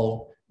grow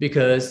old,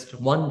 because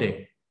one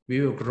day we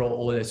will grow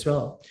old as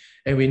well.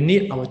 And we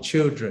need our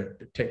children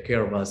to take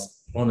care of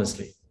us,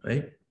 honestly,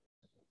 right?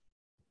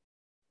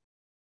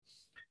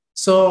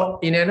 So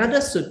in another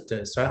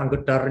suttas, right,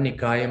 Anguttara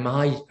Nikaya,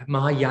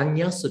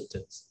 Mahayana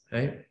suttas,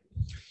 right?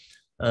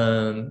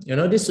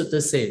 This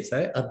sutta says,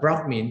 right, a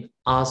Brahmin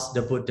asked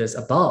the Buddhas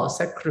about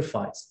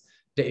sacrifice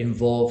that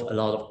involve a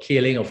lot of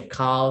killing of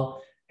cow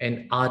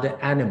and other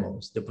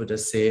animals. The Buddha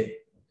said,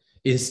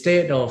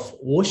 instead of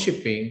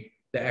worshipping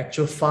the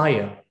actual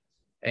fire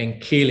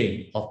and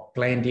killing of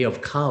plenty of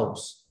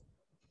cows,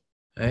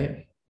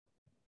 right,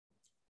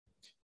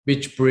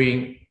 which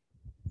bring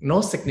no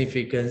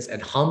significance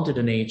and harm to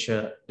the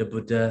nature, the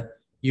Buddha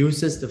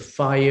uses the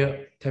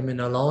fire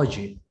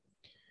terminology,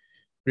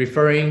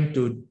 referring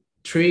to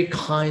 3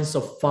 kinds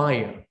of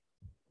fire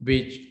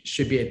which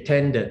should be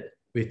attended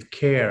with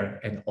care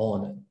and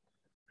honor,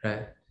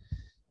 right?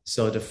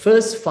 So the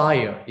first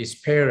fire is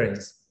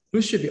parents,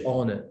 who should be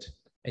honored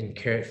and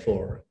cared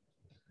for.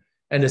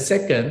 And the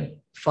second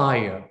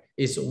fire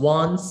is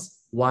one's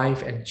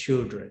wife and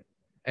children,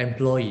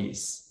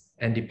 employees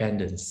and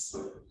dependents.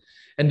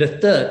 And the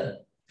third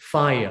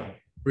fire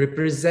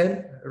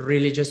represent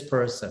religious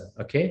person,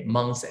 okay,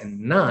 monks and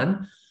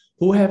nuns,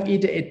 who have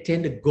either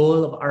attained the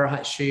goal of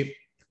arhatship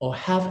or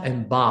have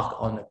embarked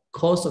on a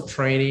course of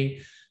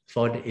training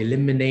for the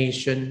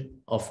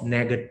elimination of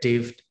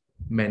negative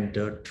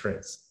mental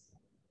traits.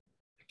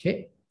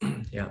 Okay,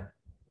 yeah.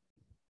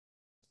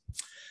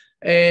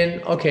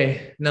 And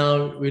okay,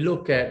 now we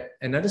look at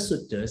another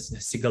suttas, the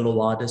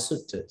Sigalovada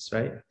suttas,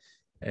 right?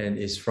 And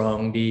it's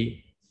from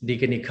the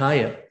Digha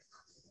Nikaya.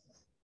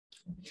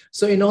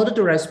 So in order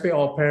to respect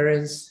our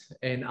parents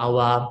and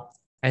our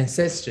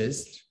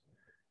ancestors,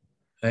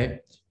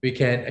 right, we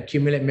can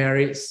accumulate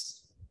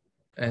merits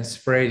and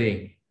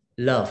spreading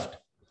love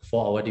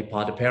for our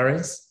departed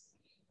parents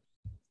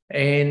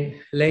and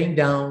laying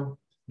down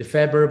the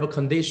favorable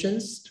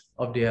conditions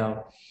of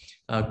their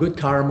good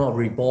karma of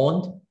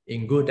reborn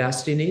in good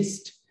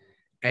destinies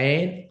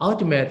and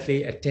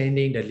ultimately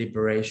attaining the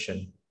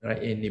liberation,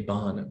 right, in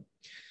Nibbana.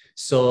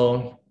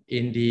 So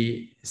in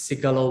the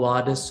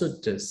Sigalovada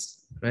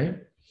suttas, right,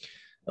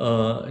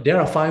 there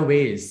are 5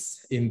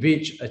 ways in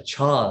which a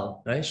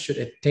child, right, should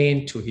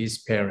attain to his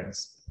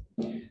parents.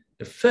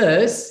 The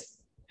first,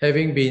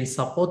 having been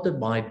supported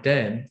by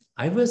them,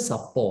 I will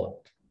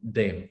support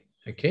them,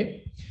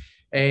 okay?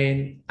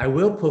 And I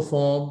will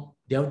perform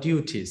their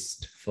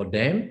duties for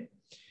them,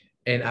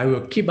 and I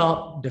will keep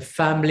up the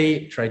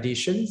family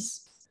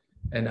traditions,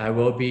 and I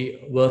will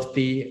be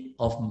worthy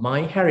of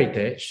my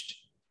heritage.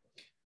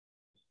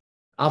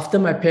 After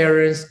my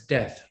parents'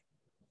 death,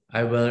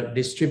 I will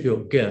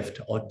distribute gift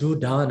or do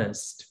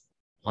danas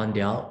on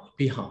their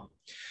behalf.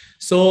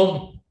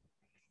 So,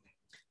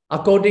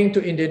 according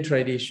to Indian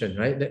tradition,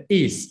 right, the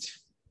East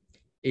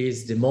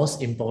is the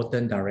most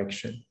important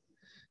direction.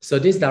 So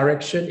this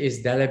direction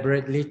is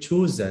deliberately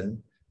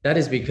chosen. That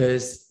is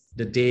because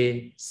the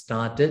day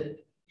started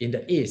in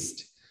the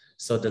East.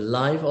 So the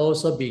life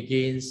also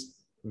begins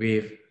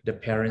with the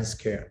parents'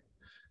 care.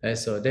 Right?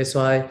 So that's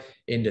why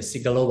in the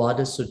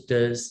Sigalovada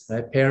suttas,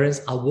 right,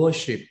 parents are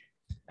worshipped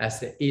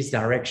as the East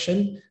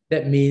direction.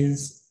 That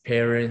means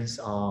parents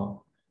are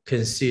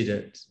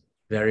considered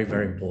very,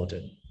 very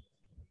important.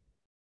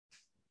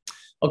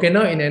 Okay,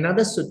 now in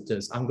another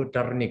suttas,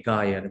 Anguttara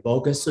Nikaya, the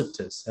Boga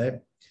suttas, right,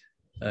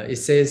 it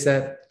says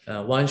that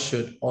one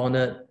should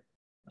honor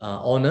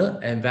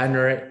and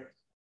venerate,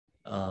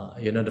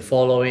 the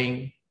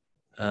following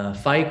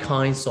 5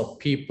 kinds of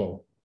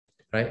people,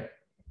 right?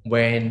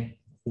 When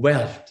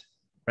wealth,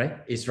 right,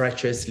 is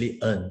righteously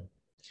earned.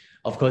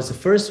 Of course, the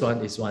first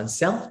one is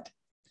oneself,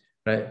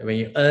 right? When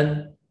you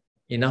earn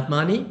enough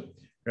money,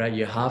 right,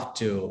 you have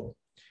to,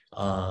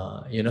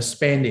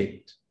 spend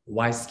it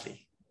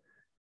wisely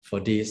for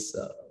these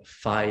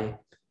 5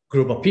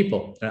 group of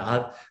people.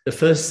 The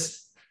first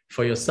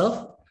for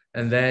yourself,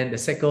 and then the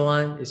second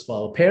one is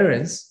for our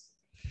parents,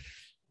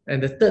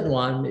 and the third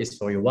one is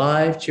for your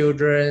wife,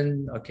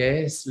 children,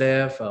 okay,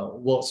 slave,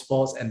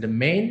 workforce, and the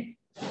maid,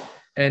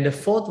 and the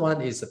fourth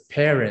one is the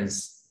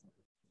parents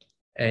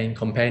and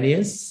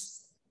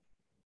companions,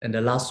 and the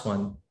last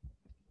one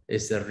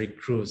is the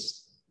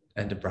recluse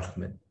and the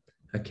Brahmin,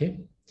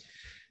 okay.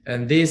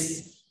 And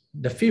this,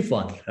 the fifth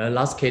one,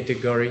 last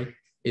category,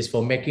 is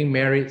for making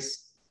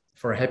merits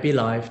for a happy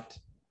life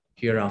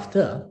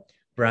hereafter,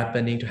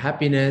 ripening to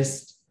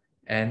happiness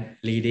and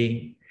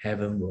leading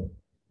heavenward.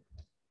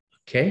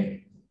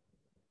 Okay.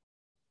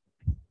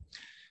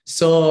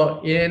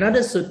 So in another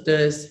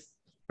suttas,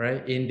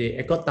 right, in the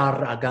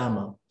Ekotara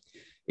Agama,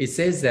 it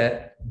says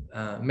that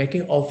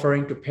making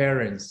offering to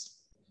parents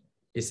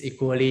is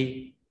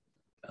equally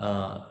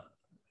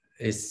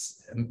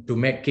is to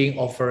making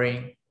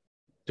offering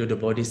to the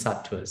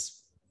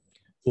bodhisattvas,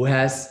 who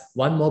has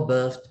one more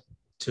birth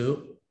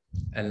to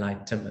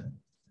enlightenment.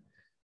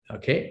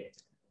 Okay.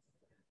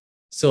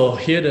 So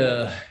here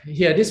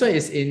this one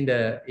is in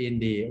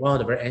the one of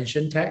the very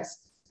ancient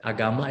texts,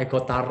 Agama,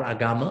 Ekotara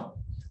Agama,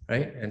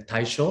 right, and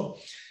Taisho.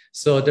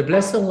 So the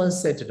Blessed One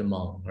said to the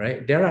monk,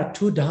 right, there are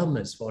 2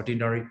 dhammas for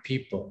ordinary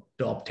people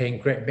to obtain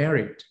great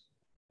merit.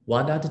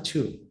 What are the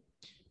 2?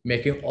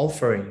 Making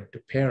offering to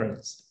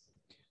parents.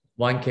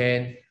 One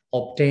can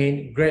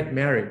obtain great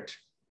merit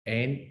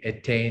and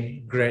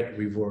attain great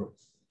reward,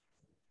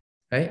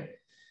 right?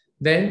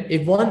 Then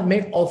if one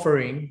make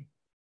offering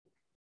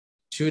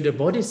to the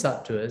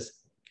bodhisattvas,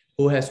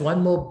 who has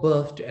one more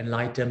birth to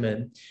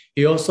enlightenment,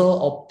 he also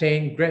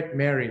obtained great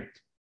merit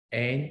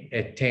and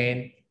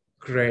attained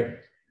great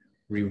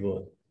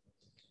reward.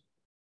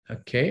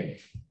 Okay.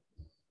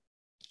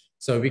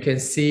 So we can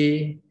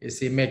see,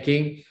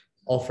 making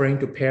offering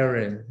to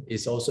parent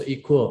is also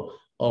equal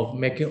of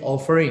making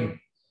offering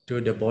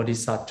to the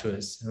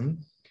bodhisattvas.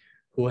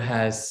 who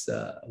has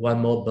one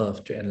more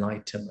birth to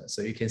enlightenment.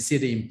 So you can see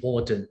the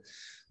importance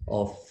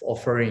of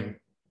offering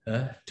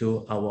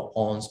to our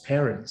own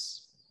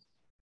parents.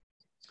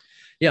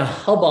 Yeah,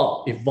 how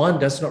about if one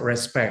does not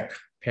respect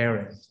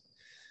parents?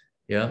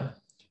 Yeah,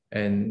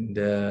 and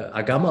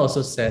Agama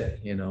also said,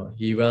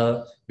 he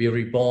will be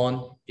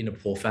reborn in a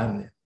poor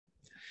family.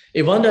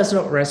 If one does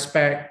not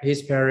respect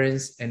his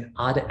parents and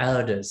other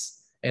elders,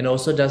 and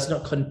also does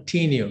not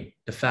continue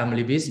the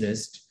family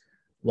business,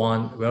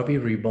 one will be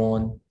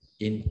reborn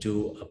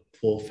into a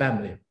poor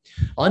family.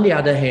 On the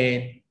other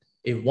hand,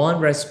 if one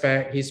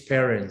respects his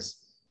parents,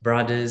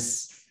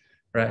 brothers,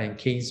 right, and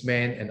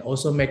kinsmen, and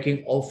also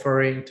making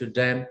offering to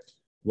them,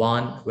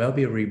 one will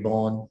be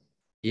reborn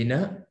in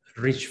a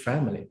rich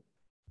family.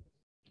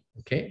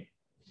 Okay,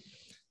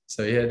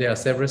 so here there are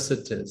several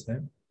suttas.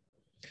 Right?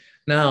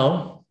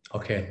 Now,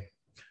 okay,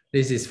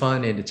 this is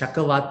found in the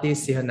Chakravarti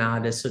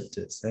Sihanada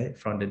Suttas, right,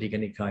 from the Digha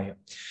Nikaya.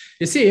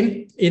 You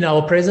see, in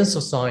our present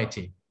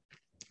society,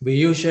 we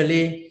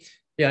usually,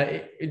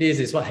 this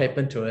is what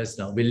happened to us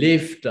now. We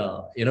lived,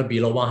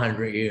 below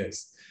 100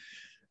 years.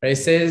 Right? It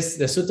says,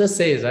 the sutta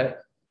says, right,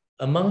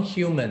 among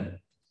human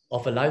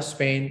of a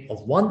lifespan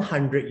of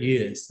 100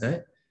 years,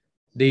 right,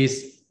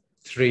 these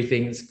three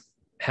things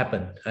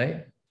happen,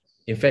 right?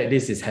 In fact,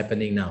 this is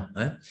happening now.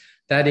 Right?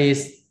 That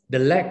is the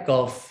lack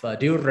of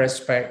due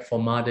respect for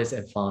mothers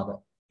and father.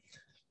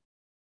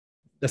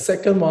 The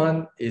second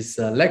one is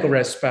lack of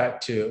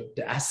respect to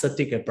the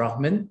ascetic and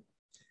Brahmin.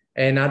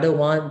 Another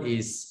one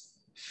is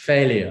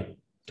failure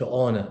to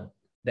honor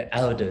the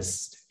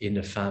elders in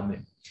the family.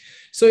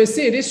 So you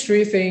see, these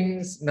three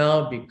things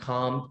now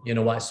become,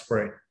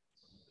 widespread,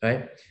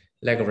 right?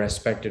 Lack of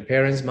respect to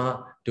parents,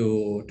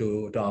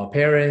 to our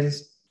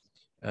parents,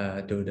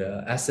 to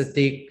the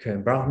ascetic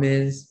and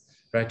Brahmins,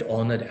 right? To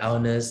honor the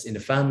elders in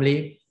the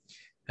family,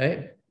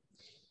 right?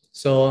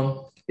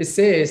 So it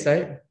says,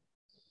 right?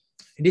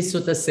 This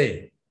sutta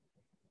say,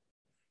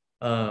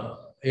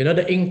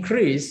 the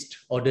increased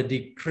or the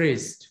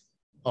decreased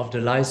of the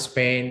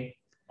lifespan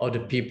of the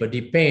people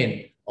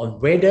depend on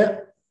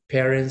whether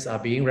parents are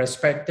being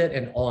respected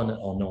and honored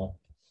or not,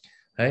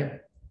 right?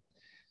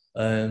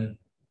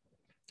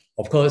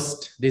 Of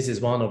course, this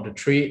is one of the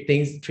three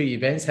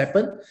events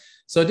happen.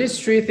 So these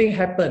three things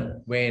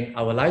happen when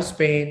our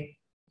lifespan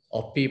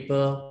of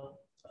people,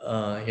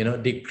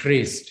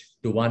 decreased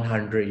to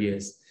 100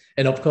 years.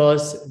 And of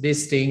course,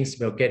 these things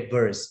will get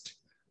burst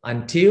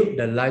until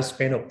the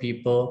lifespan of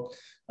people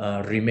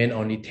remain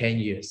only 10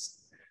 years,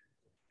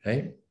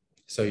 right?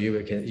 So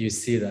you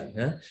see that.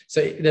 Yeah?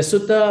 So the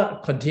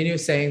sutta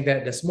continues saying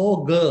that the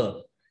small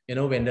girl,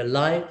 when the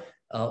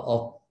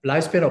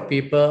lifespan of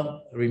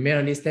people remain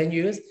only 10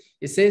 years,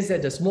 it says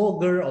that the small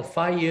girl of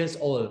 5 years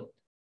old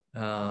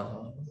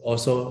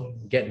also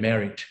get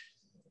married.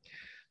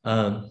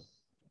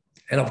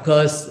 And of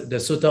course, the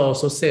sutta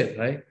also said,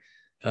 right?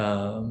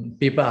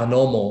 People are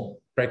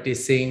normal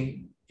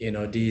practicing,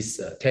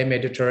 these 10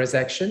 meritorious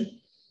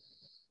action,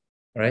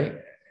 right?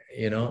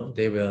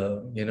 They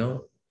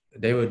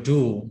will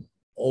do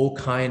all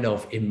kind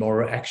of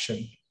immoral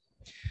action.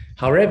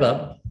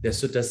 However, the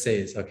sutta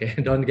says, okay,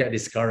 don't get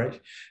discouraged.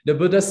 The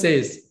Buddha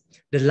says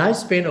the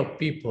lifespan of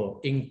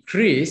people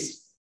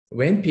increase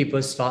when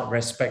people start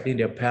respecting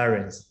their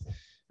parents,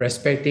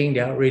 respecting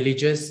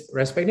religious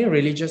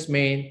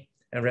men,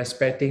 and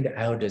respecting the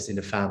elders in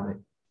the family.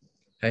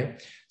 Okay?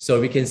 So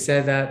we can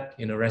say that,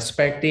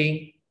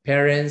 respecting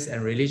parents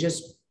and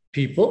religious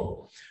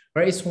people,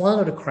 right, is one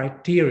of the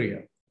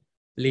criteria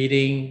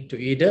leading to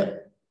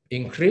either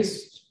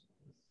increased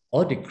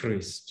or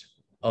decreased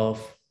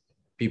of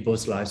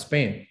people's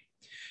lifespan.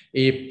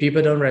 If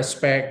people don't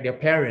respect their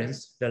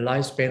parents, the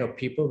lifespan of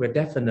people will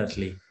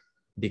definitely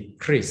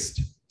decrease.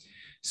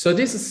 So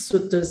this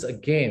suttas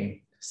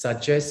again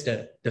suggest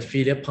that the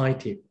filial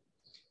piety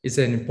is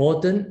an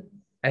important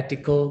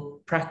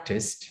ethical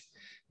practice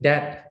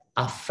that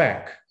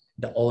affect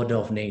the order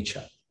of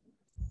nature.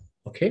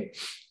 Okay.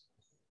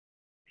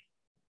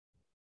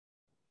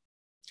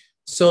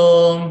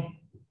 So,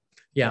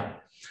 yeah.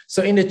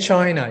 So in the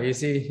China, you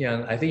see,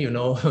 I think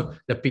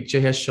the picture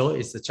here shows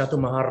is the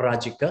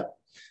Chaturmaharajika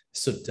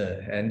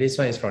Sutta, and this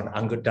one is from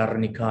Anguttara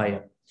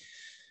Nikaya.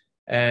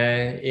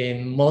 And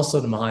in most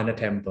of the Mahayana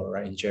temple,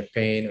 right, in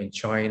Japan, in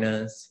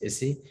China, you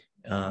see,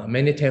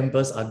 many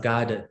temples are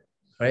guarded,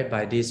 right,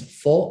 by these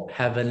 4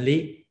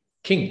 heavenly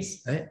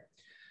kings, right?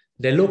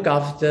 They look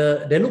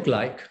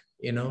like,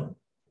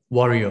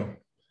 warrior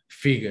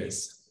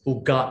figures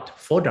who guard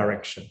 4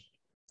 directions,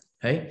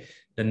 right?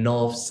 The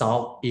north,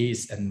 south,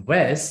 east, and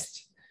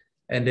west,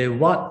 and they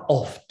ward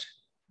off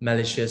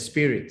malicious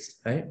spirits,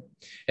 right?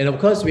 And of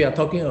course, we are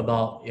talking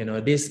about,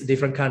 these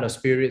different kind of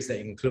spirits that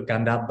include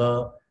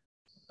Gandhabba,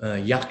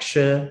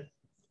 Yaksha,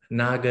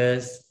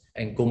 Nagas,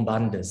 and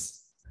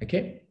Kumbhandas,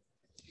 okay?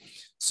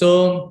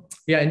 So,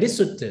 in these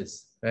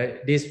suttas,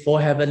 right, these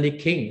 4 heavenly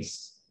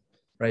kings,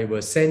 right,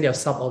 will send their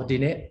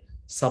subordinate,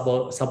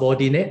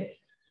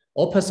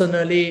 or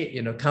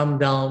personally, come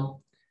down,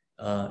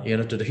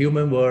 to the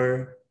human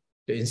world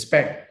to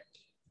inspect,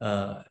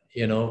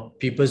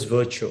 people's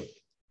virtue,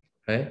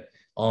 right?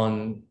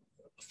 On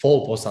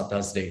 4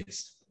 Bodhisattvas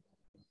days,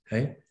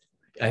 right?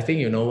 I think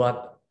you know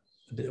what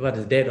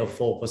the date of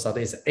 4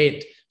 Bodhisattvas is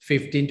 8,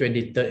 15,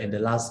 23rd, and the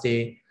last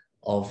day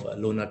of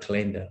lunar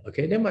calendar.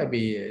 Okay, there might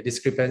be a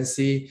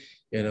discrepancy,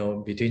 you know,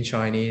 between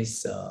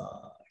Chinese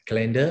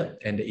calendar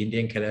and the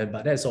Indian calendar,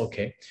 but that's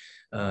okay.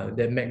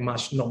 That make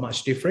not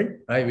much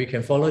different, right? We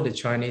can follow the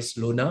Chinese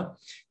lunar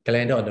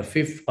calendar on the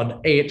 5th, on the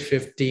 8th,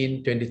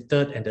 15,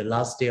 23rd, and the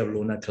last day of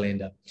lunar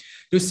calendar.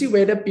 To see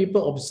whether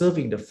people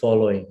observing the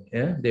following,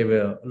 yeah, they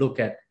will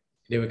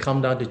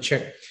come down to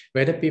check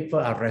whether people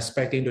are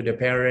respecting to their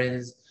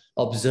parents,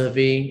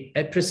 observing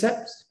at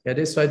precepts. Yeah,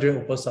 that's why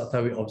during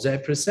Upasattha we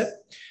observe precept,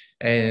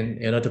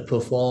 and you know, to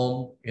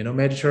perform, you know,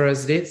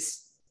 meritorious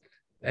deeds,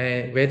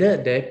 and whether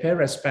they pay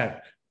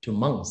respect to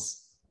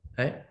monks,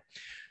 right?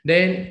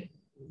 Then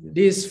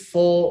these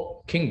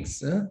 4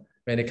 kings,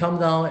 when they come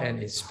down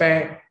and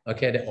inspect,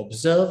 okay, they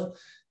observe,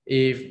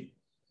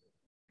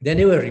 then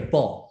they will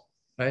report,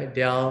 right?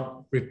 They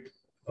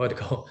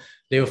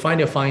will find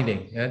their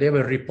finding, and they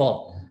will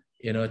report,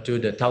 you know, to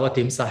the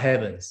Tawatimsa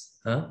heavens.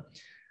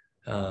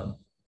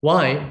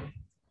 Why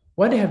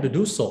they have to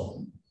do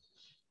so?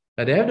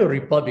 They have to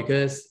report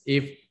because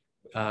if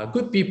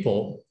good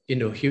people in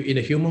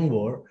the human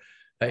world,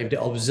 if they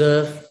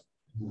observe,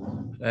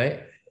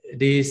 right,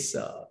 these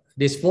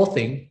 4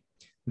 things,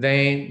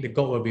 then the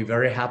God will be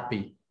very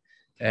happy,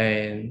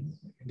 and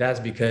that's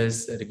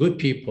because the good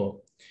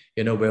people,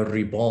 you know, were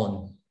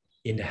reborn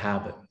in the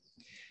heaven.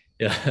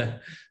 Yeah.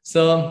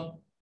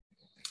 So,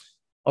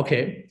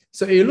 okay.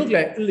 So you look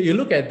at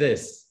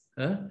this.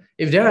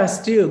 If there are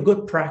still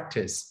good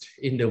practice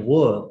in the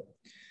world,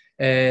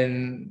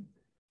 and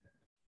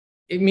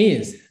it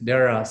means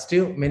there are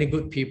still many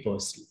good people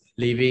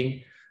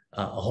living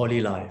a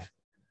holy life.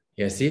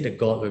 You see, the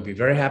God will be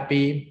very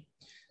happy.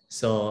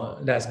 So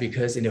that's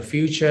because in the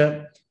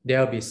future, there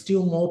will be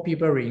still more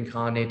people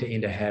reincarnated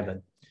in the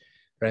heaven,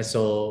 right?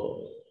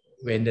 So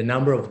when the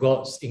number of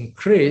gods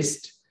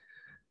increased,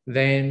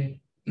 then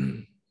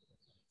you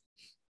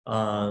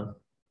know,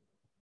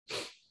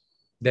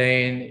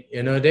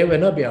 they will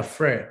not be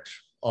afraid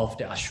of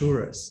the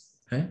Asuras.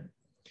 Right?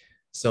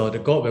 So the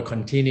God will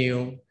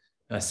continue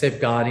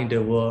safeguarding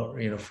the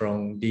world, you know,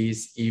 from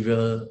these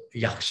evil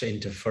yaksha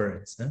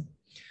interference.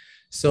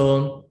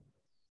 So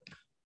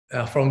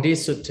from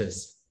these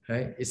suttas,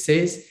 right, it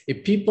says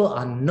if people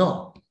are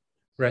not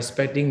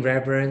respecting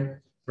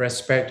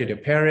respect to the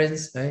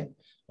parents, right,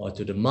 or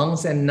to the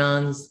monks and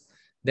nuns,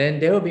 then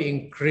there will be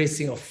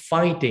increasing of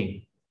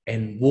fighting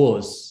and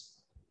wars,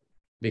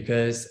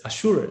 because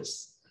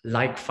Asuras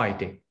like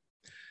fighting.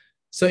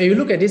 So if you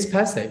look at this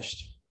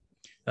passage,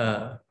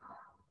 you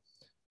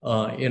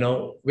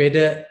know,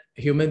 whether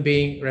human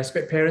being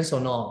respect parents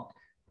or not,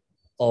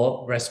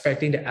 or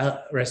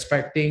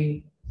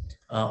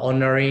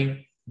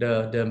honoring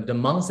the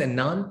monks and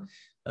nuns,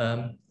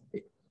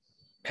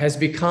 has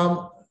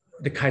become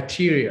the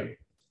criteria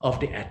of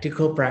the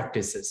ethical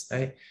practices,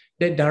 right?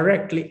 That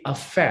directly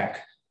affect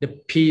the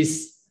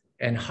peace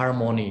and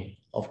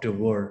harmony of the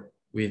world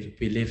we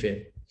live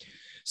in.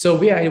 So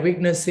we are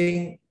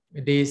witnessing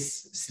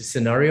this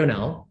scenario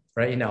now,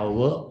 right, in our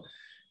world.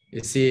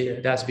 You see,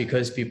 that's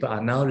because people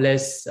are now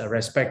less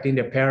respecting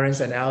their parents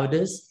and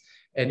elders,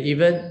 and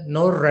even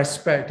no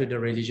respect to the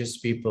religious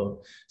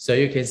people. So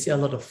you can see a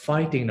lot of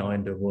fighting now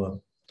in the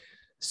world.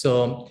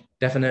 So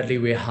definitely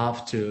we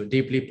have to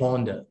deeply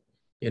ponder,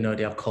 you know,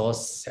 their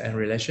cause and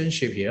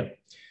relationship here.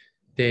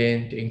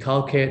 Then to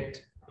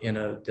inculcate, you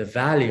know, the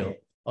value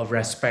of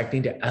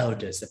respecting the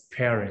elders, the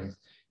parents,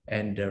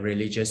 and the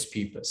religious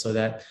people, so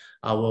that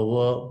our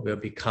world will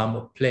become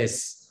a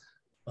place,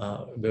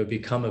 will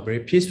become a very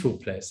peaceful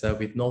place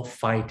with no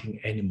fighting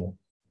anymore.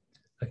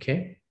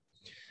 Okay.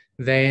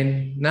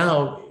 Then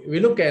now we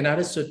look at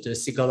another sutta,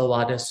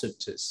 Sigalovada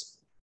suttas.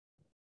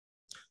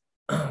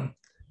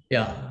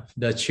 Yeah,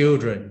 the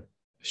children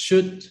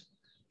should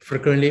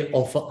frequently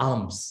offer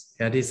alms.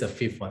 Yeah, this is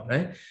the 5th one,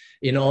 right?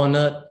 In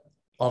honor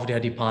of their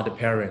departed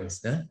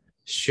parents.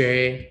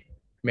 Share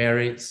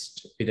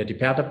merits with the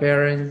departed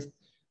parents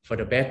for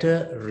the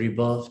better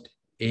rebirth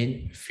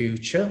in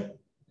future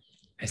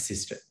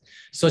existence.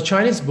 So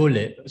Chinese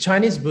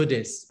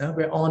Buddhists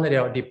will honor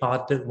their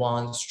departed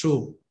ones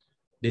through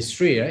these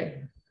 3,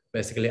 right?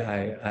 Basically,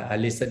 I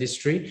listed these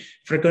 3.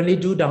 Frequently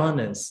do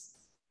danas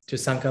to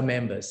Sangha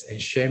members and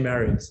share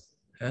merits.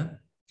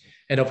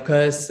 And of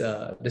course,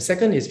 the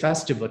second is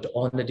festival to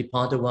honor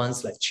departed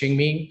ones like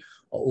Ching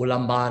or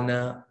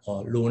Ulambana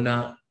or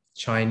Lunar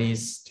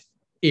Chinese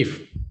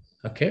Eve.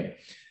 Okay.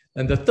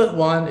 And the third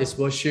one is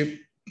worship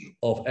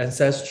of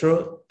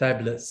ancestral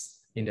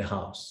tablets in the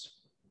house.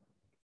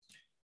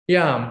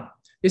 Yeah,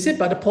 you see,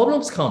 but the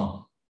problems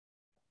come,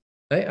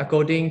 right?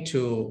 According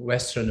to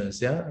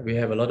Westerners, yeah, we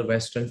have a lot of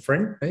Western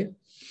friends, right?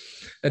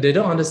 And they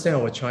don't understand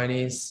our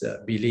Chinese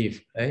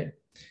belief, right?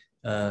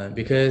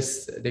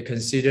 Because they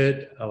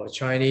considered our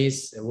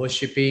Chinese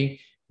worshiping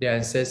their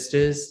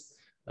ancestors,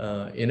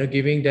 you know,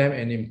 giving them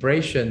an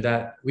impression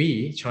that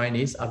we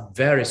Chinese are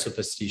very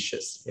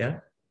superstitious. Yeah,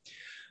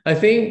 I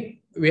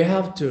think we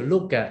have to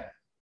look at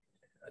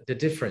the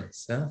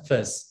difference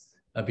first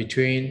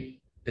between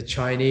the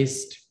Chinese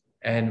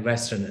and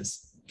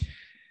Westerners.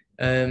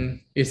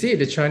 You see,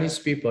 the Chinese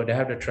people, they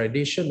have the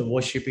tradition of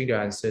worshipping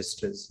their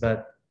ancestors,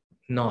 but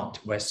not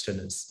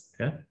Westerners.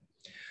 Yeah?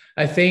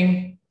 I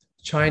think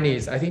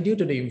due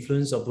to the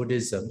influence of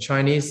Buddhism,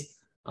 Chinese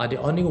are the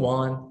only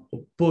one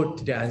who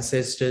put their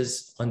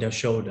ancestors on their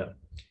shoulder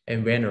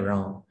and went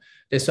around.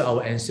 That's why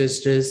our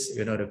ancestors,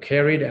 to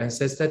carry the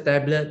ancestor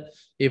tablet,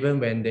 even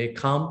when they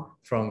come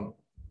from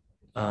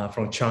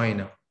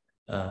China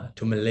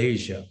to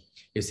Malaysia,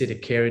 you see, they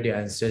carry their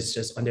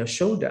ancestors on their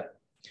shoulder.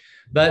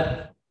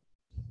 But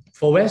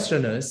for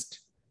Westerners,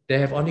 they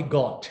have only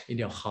God in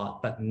their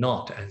heart, but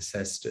not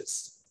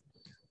ancestors.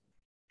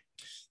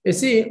 You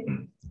see,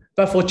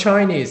 but for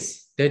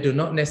Chinese, they do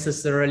not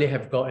necessarily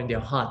have God in their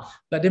heart,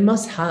 but they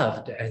must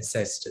have the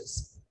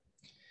ancestors.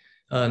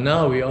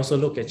 Now we also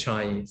look at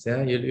Chinese.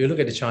 Yeah? You look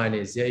at the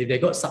Chinese. Yeah? If they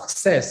got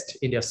success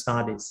in their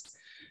studies,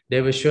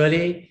 they will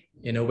surely,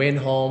 went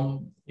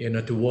home,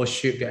 to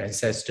worship their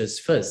ancestors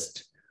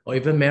first, or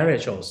even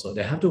marriage also.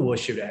 They have to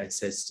worship their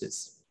ancestors.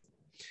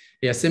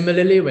 Yeah.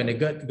 Similarly, when they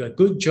got a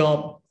good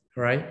job,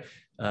 right?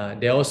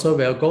 They also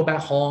will go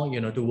back home,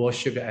 to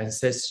worship their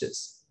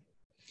ancestors.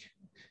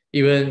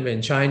 Even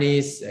when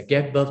Chinese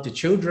give birth to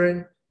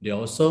children, they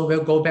also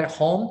will go back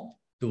home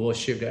to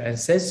worship their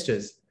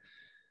ancestors.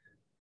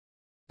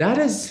 That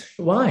is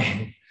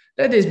why.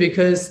 That is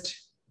because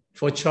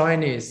for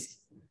Chinese,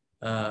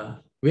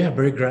 we are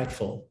very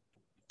grateful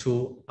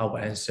to our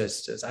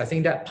ancestors. I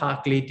think that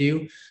partly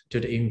due to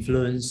the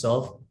influence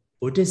of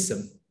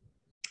Buddhism.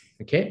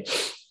 Okay.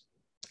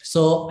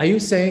 So are you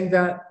saying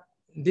that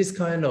this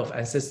kind of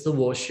ancestor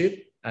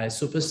worship is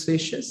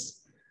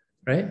superstitious,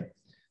 right?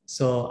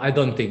 So I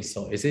don't think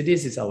so. You see,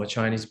 this is our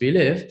Chinese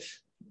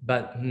belief,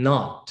 but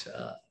not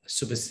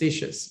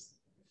superstitious.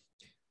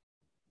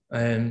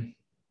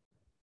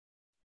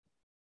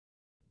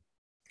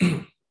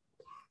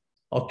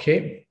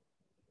 Okay.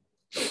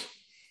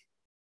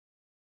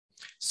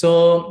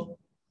 So,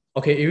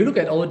 okay, if you look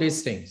at all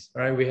these things,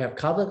 right, we have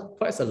covered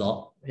quite a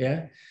lot,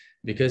 yeah,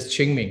 because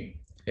Qingming,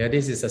 yeah,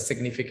 this is a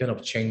significance of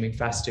Qingming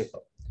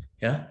festival,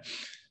 yeah.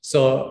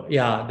 So,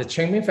 yeah, the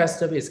Qingming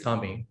festival is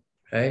coming,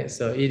 right?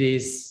 So it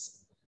is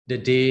the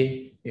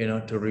day,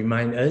 to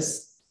remind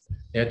us,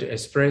 yeah, to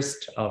express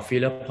our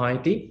filial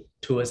piety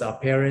towards our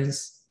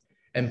parents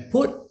and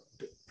put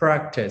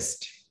practice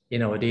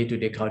in our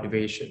day-to-day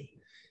cultivation,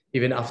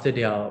 even after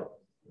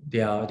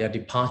their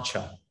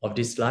departure of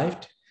this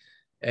life.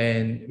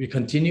 And we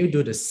continue to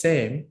do the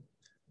same,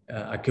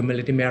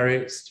 accumulating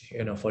merits,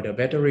 for their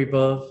better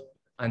rebirth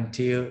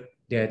until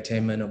the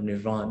attainment of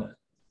nirvana.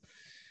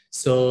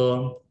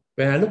 So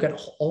when I look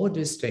at all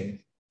these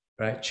things,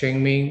 right,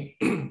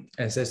 Qingming,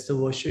 ancestor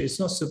worship, it's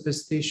not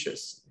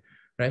superstitious,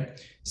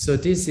 right? So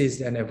this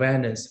is an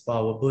awareness for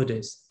our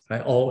Buddhists,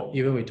 right? Or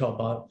even we talk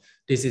about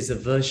this is a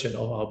version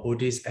of our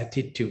Buddhist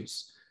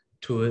attitudes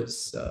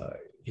towards, the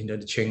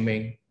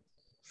Qingming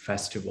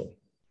festival.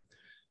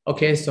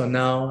 Okay, so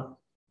now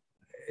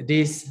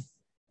this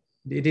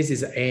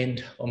is the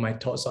end of my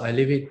talk. So I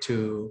leave it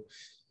to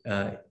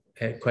a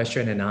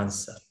question and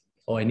answer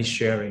or any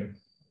sharing.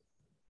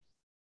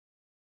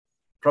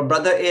 From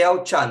Brother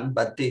A.L. Chan,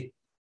 Bhante,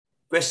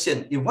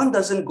 question, if one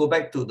doesn't go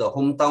back to the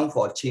hometown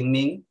for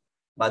Qingming,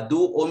 but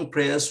do own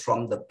prayers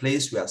from the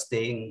place we are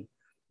staying,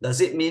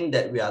 does it mean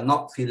that we are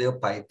not filial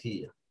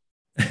piety?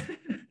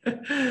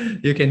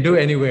 You can do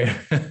anywhere,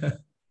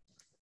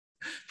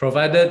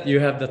 provided you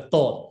have the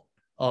thought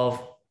of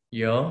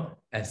your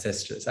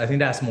ancestors. I think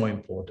that's more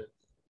important.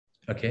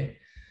 Okay,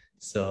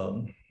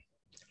 so,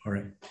 all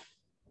right.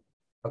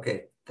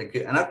 Okay, thank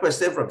you. Another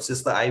question from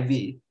Sister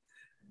Ivy.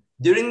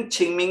 During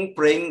Qingming,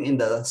 praying in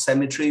the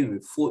cemetery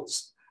with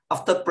foods,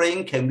 after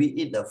praying, can we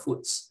eat the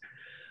foods?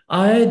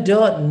 I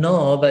don't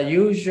know, but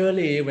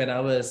usually when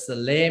I was a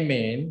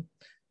layman,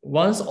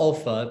 once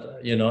offered,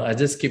 I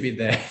just keep it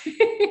there.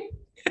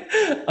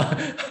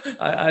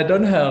 I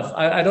don't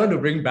want to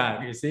bring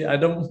back, you see. I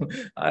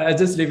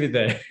just leave it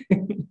there.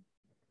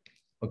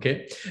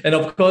 Okay. And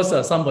of course,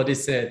 somebody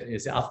said, you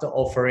see, after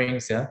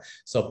offerings, yeah,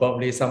 so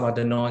probably some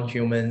other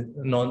non-human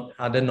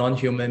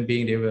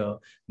being,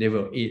 they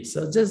will eat.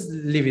 So just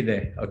leave it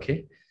there.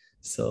 Okay.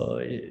 So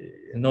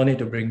no need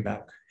to bring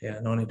back. Yeah,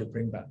 no need to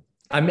bring back.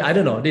 I mean, I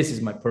don't know. This is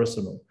my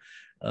personal,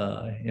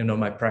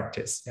 my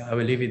practice. Yeah, I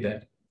will leave it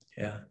there.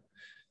 Yeah.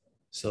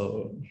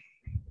 So,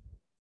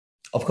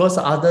 of course,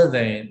 other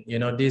than,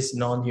 these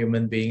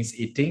non-human beings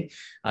eating,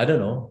 I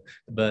don't know,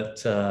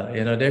 but,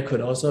 there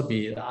could also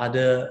be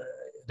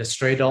the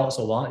stray dogs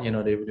or what,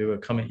 they will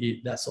come and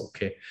eat. That's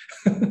okay.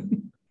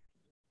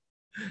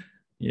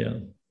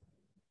 Yeah.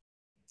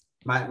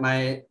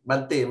 My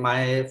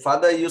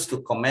father used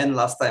to comment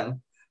last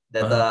time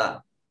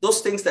that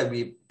those things that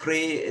we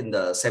pray in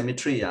the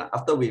cemetery,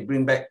 after we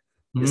bring back,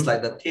 it's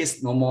like the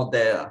taste no more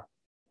there.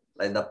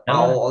 Like the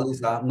pao, all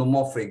these are no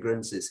more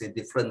fragrance. It's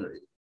different.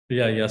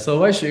 Yeah. So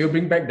why should you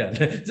bring back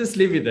that? Just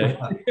leave it there.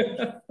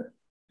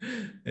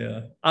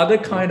 Yeah. Other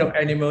kind of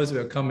animals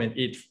will come and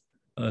eat.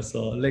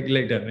 So let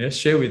them,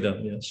 share with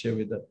them. Yeah, share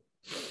with them.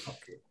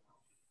 Okay.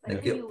 But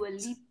Thank then you. you will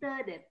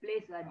litter that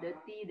place,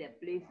 dirty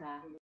that place.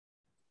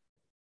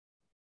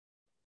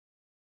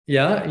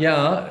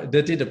 Yeah,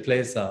 dirty the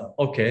place.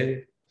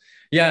 Okay.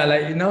 Yeah,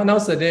 like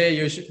nowadays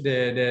you should,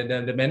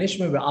 the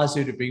management will ask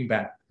you to bring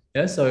back.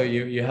 Yeah, so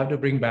you have to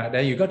bring back.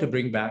 Then you got to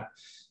bring back.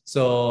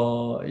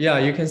 So yeah,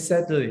 you can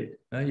settle it.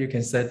 You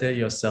can settle it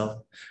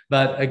yourself.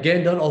 But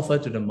again, don't offer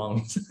to the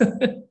monks.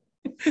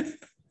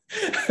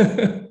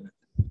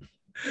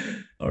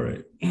 All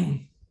right.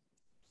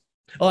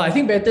 Oh, I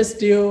think better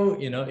still,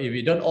 if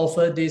you don't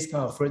offer this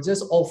kind of fruit,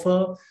 just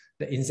offer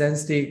the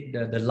incense stick,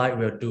 the light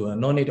will do.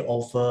 No need to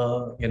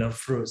offer,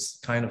 fruits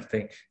kind of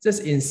thing.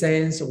 Just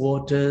incense,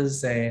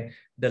 waters, and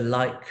the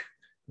light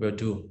will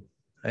do,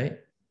 right?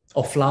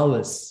 Or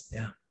flowers,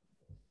 yeah.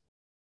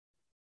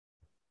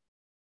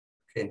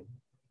 Okay.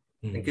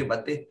 Thank you,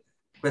 Bhante.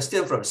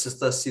 Question from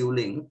Sister Siu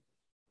Ling.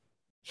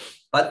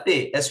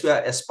 Bhante, as we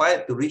are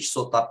aspired to reach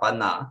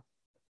Sotapanna,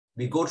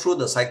 we go through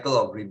the cycle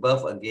of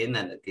rebirth again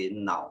and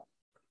again now.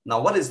 Now,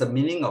 what is the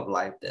meaning of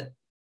life then?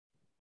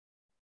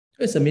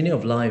 It's the meaning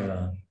of life.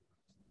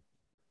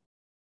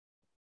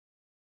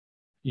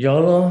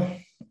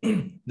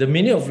 The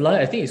meaning of life,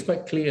 I think, is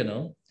quite clear,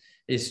 no?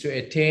 Is to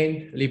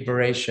attain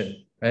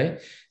liberation, right?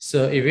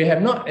 So if we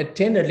have not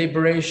attained the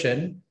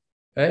liberation,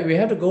 right, we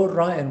have to go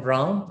round and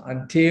round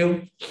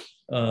until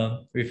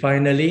we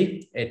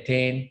finally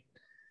attain,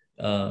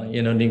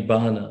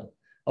 Nibbana.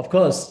 Of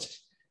course,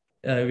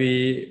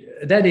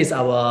 that is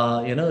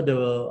our,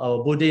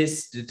 our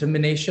Buddhist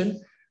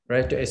determination,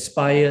 right, to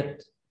aspire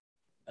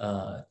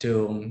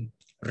to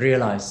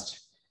realize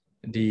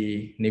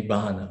the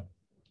Nibbana.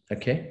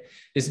 Okay,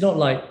 it's not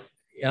like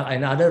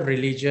another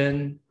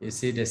religion. You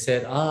see, they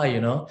said,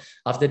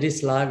 after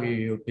this life,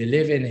 you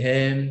believe in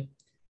Him,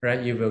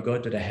 right? You will go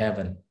to the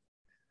heaven,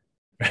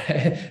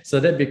 right? So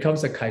that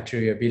becomes a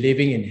criteria,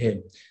 believing in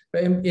Him.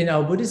 But in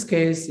our Buddhist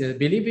case,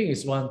 believing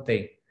is one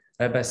thing,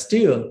 right? But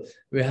still,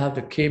 we have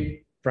to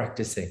keep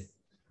practicing,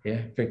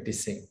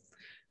 practicing.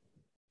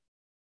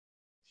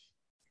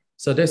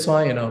 So that's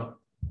why,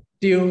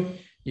 till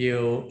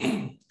you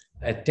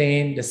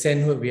attain the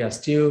sainthood, we are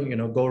still,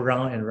 go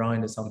round and round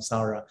in the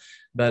samsara.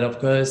 But of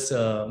course,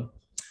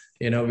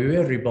 we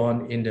will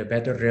reborn in the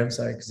better realms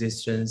of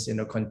existence,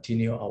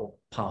 continue our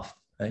path,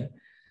 right?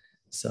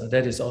 So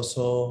that is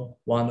also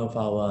one of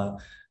our,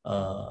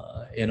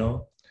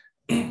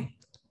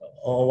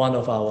 or one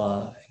of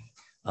our,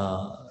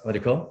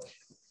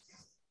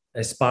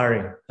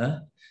 aspiring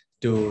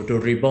to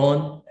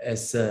reborn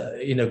as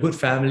in a good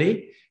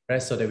family,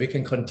 right? So that we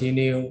can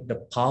continue the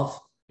path,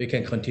 we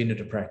can continue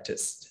to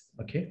practice.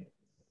 Okay.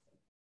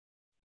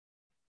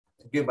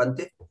 Thank you,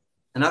 Bhante.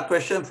 Another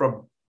question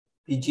from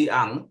PG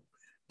Ang.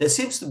 There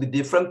seems to be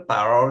different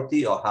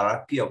priority or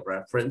hierarchy of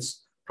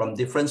reference from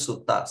different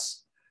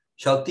suttas.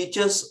 Shall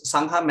teachers,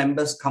 Sangha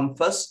members come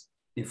first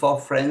before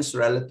friends,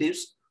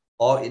 relatives,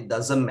 or it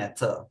doesn't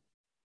matter?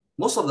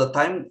 Most of the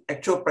time,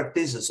 actual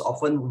practice is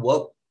often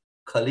work,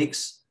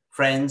 colleagues,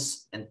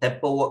 friends, and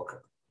temple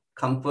work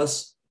come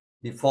first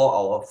before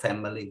our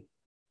family.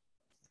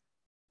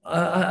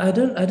 I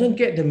don't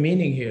get the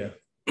meaning here.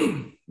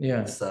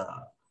 Yeah. It's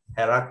a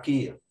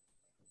hierarchy.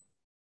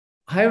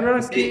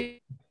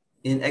 Hierarchy.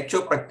 In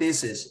actual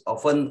practice, is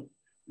often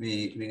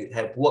we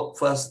have work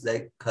first,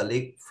 then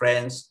colleague,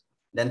 friends,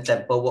 then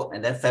temple work,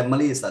 and then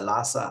family is the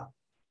last.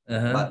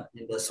 But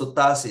in the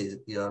suttas,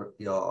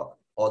 your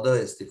order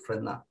is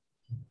different.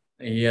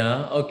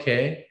 Yeah,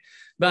 okay.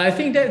 But I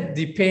think that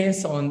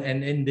depends on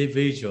an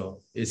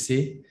individual, you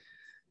see.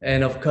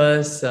 And of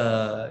course,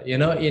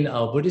 in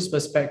our Buddhist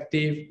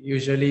perspective,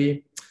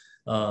 usually,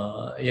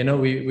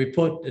 we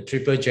put the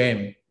triple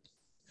gem,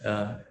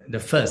 the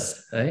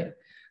first, right?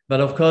 But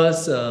of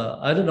course,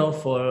 I don't know,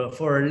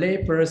 for a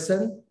lay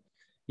person,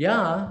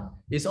 yeah,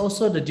 it's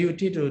also the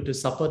duty to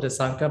support the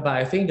Sangha, but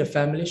I think the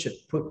family should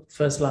put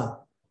first lah,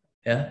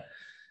 yeah.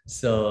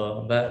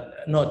 So,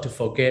 but not to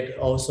forget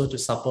also to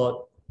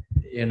support,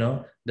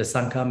 the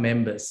Sangha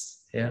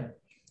members, yeah.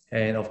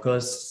 And of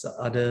course,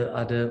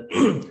 other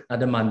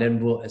mundane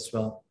work as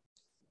well.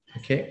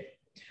 Okay,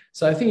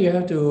 so I think you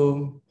have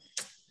to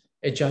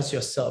adjust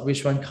yourself.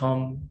 Which one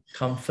come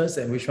first,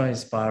 and which one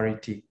is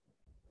priority?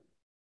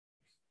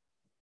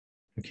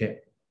 Okay.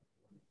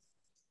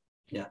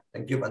 Yeah,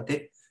 thank you,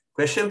 Bhante.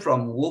 Question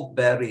from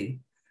Wolfberry.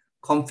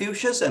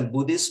 Confucius and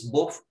Buddhists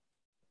both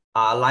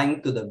are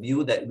aligned to the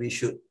view that we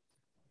should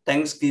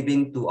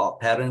thanksgiving to our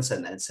parents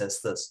and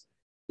ancestors.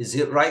 Is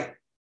it right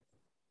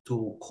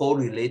to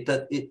correlate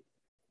it?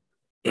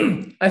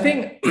 I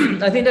think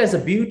that's the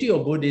beauty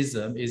of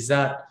Buddhism, is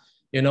that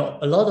a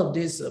lot of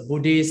these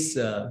Buddhist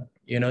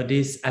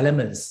these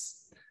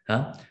elements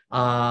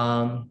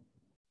are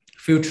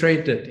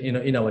filtrated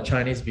in our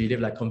Chinese belief,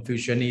 like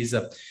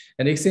Confucianism,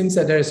 and it seems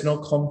that there is no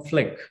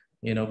conflict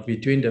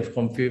between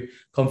the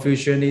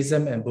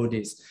Confucianism and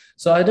Buddhism.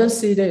 So I don't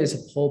see there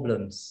is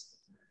problems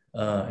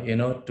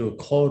to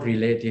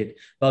correlate it.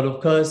 But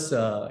of course,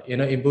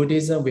 in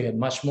Buddhism we have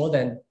much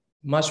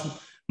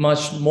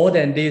much more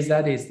than this,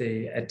 that is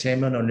the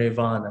attainment of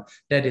nirvana.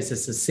 That is a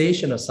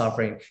cessation of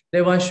suffering.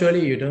 That one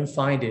surely you don't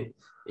find it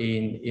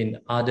in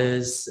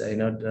others,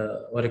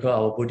 what they call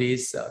our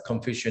Buddhist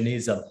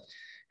Confucianism.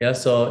 Yeah,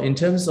 so in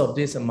terms of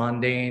this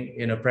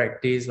mundane,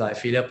 practice like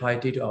filial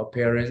piety to our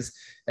parents,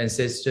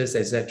 ancestors,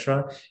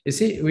 etc., you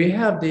see, we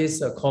have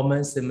this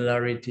common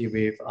similarity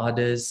with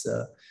others,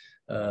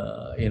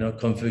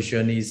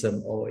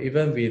 Confucianism, or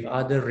even with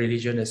other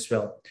religion as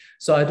well.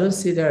 So I don't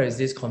see there is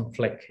this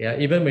conflict. Yeah,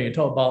 even when you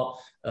talk about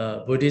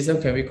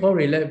Buddhism, can we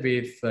correlate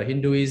with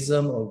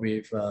Hinduism or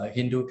with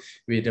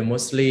with the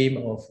Muslim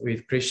or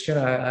with Christian?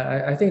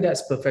 I think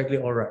that's perfectly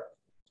all right.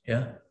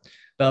 Yeah.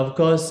 But of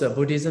course,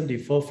 Buddhism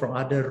differs from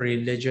other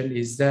religion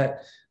is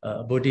that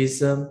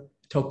Buddhism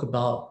talk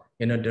about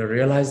the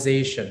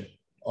realization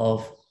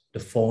of the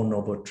Four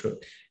Noble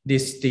Truths.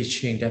 This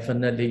teaching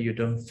definitely you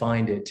don't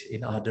find it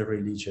in other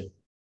religion.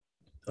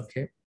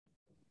 Okay.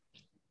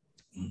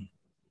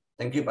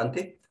 Thank you,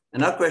 Bante.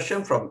 Another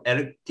question from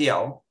Eric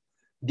Tiao.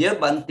 Dear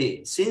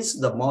Bante, since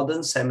the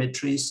modern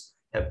cemeteries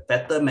have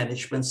better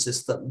management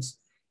systems,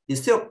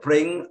 instead of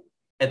praying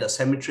at the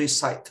cemetery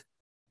site,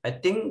 I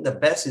think the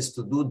best is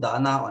to do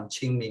dana on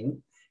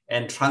Ming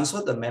and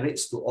transfer the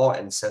merits to all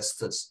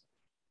ancestors.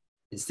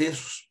 Is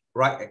this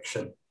right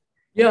action?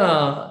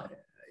 Yeah,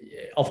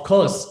 of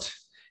course.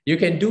 You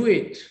can do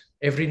it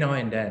every now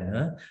and then.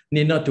 Huh?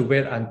 Need not to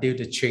wait until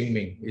the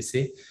Ming, you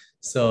see.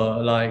 So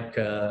like,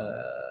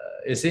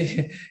 you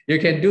see, you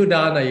can do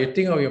dana, you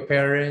think of your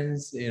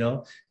parents,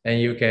 and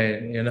you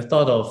can,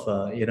 thought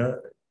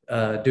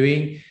of,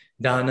 doing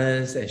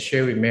danas and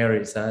share with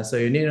merits. So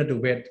you need not to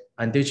wait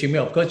until Ming.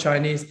 Of course,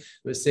 Chinese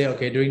would say,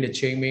 okay, during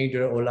the Ming,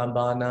 during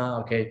Ulambana,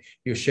 okay,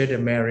 you share the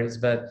merits.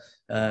 But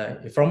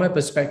from my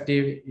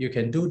perspective, you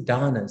can do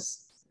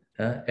danas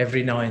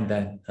every now and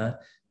then.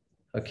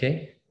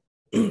 Okay.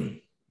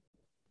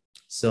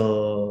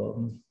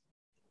 So,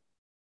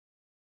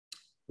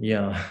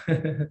 yeah,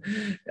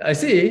 I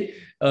see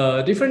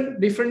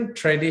different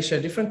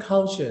tradition, different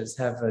cultures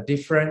have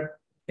different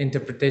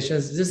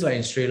interpretations, just like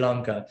in Sri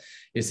Lanka.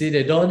 You see,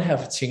 they don't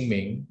have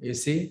Ming, you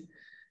see,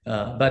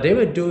 but they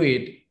will do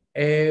it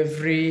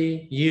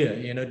every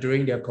year,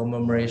 during their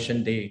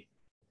commemoration day.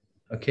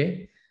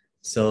 Okay.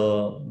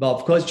 So, but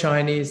of course,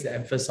 Chinese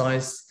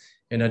emphasize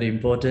the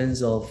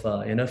importance of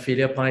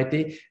filial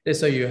piety.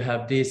 That's why you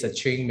have this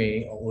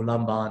Ming or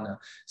Ulambana.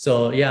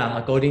 So yeah,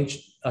 according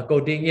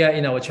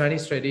in our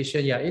Chinese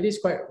tradition, yeah, it is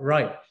quite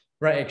right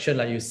action,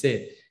 like you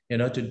said,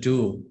 to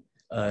do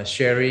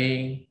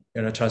sharing,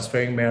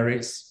 transferring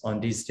merits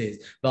on these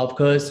days. But of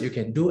course, you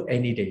can do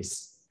any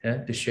days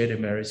to share the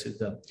merits with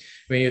them.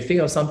 When you think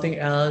of something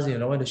else,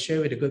 want to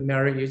share with a good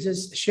merit, you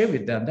just share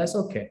with them. That's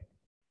okay.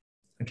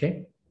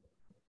 Okay.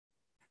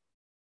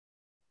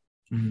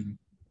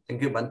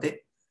 Thank you,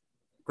 Bante.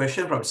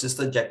 Question from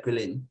Sister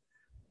Jacqueline.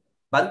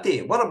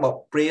 Bante, what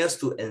about prayers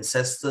to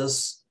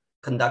ancestors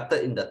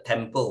conducted in the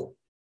temple?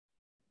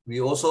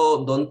 We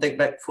also don't take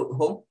back food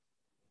home?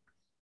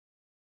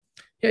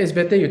 Yeah, it's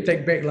better you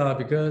take back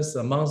because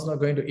the monk's not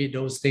going to eat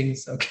those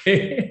things,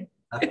 okay?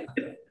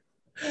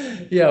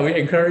 Yeah, we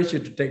encourage you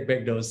to take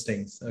back those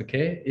things,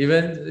 okay?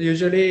 Even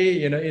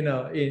usually,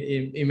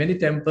 in many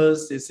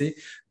temples, you see,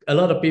 a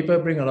lot of people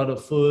bring a lot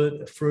of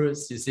food,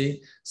 fruits, you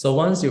see. So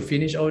once you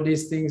finish all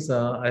these things,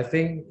 I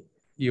think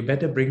you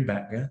better bring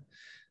back.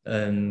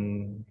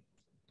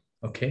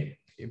 Okay,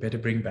 you better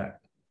bring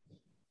back.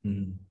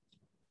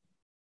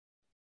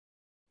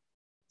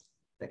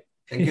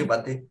 Thank you,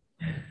 Bante.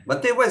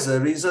 Bante, what is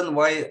the reason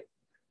why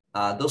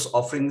those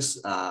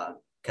offerings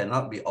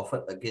cannot be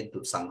offered again to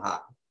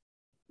Sangha?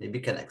 Maybe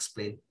you can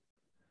explain.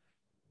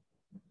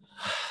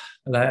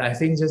 Like I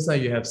think just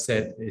like you have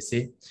said, you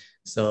see.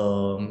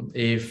 So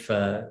if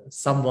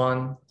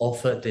someone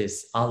offered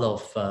this out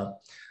of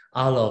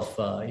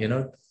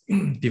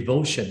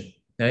devotion,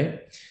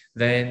 right?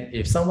 Then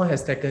if someone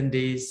has taken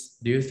this,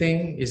 do you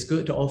think it's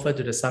good to offer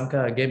to the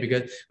Sangha again?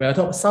 Because when I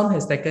talk some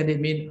has taken it,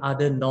 mean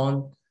other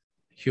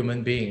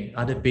non-human being,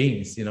 other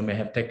beings, may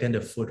have taken the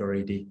food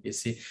already. You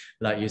see,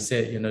 like you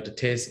said, the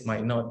taste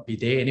might not be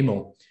there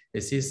anymore.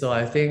 You see, so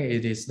I think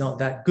it is not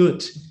that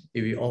good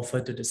if we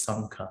offer to the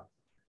Sangha.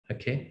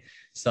 Okay,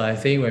 so I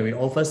think when we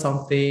offer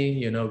something,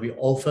 we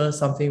offer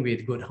something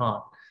with good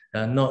heart,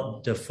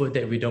 not the food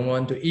that we don't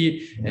want to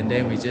eat, and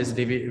then we just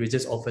leave it, we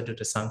just offer to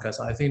the Sangha.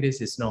 So I think this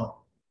is not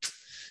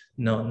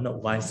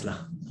wise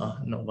lah,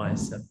 not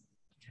wise.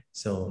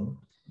 So,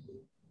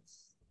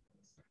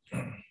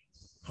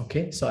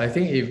 okay, so I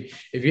think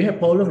if you have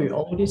problem with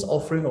all this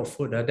offering of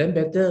food, then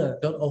better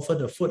don't offer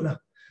the food lah.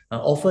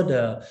 Offer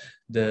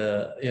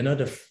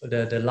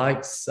the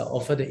lights,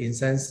 offer the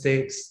incense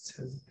sticks.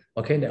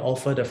 Okay, they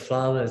offer the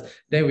flowers.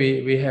 Then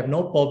we have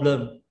no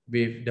problem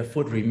with the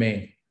food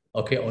remain.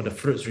 Okay, or the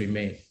fruits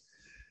remain.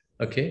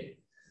 Okay,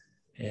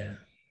 yeah.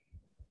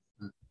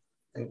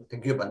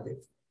 Thank you, Bante.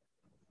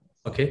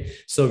 Okay,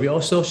 so we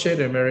also share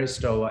the merits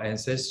to our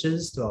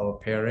ancestors, to our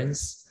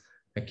parents.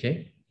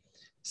 Okay,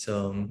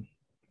 so.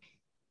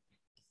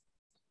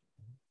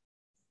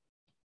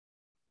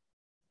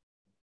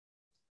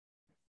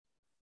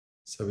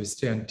 So we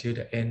stay until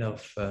the end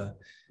of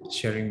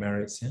sharing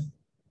merits, yeah?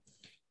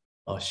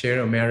 Or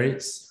share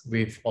merits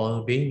with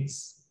all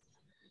beings.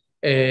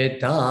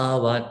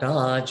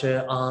 Etavata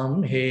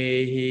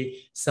amhehi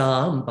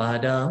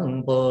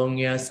sampadang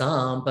punya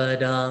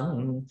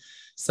sampadang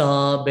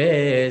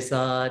sabbe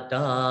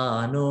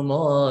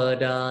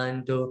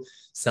satanumodantu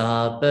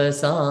sabba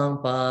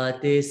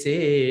sampati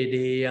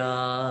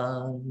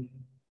siddhiyam.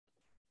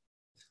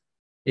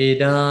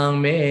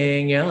 Idang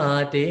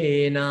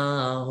menyatina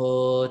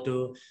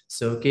hotu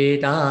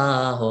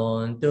sukita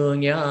hontu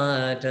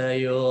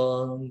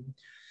nyatayo.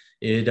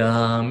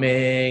 Idang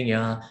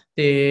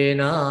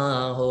menyatina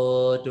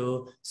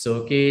hotu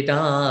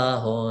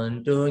sukita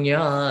hontu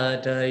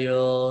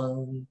nyatayo.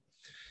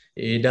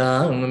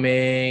 Idang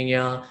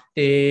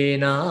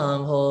menyatina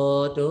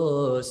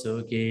hotu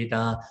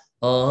sukita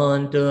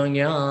hontu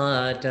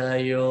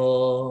nyatayo.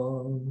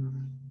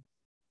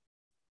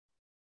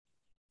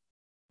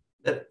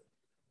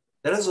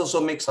 Let us also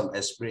make some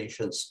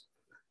aspirations.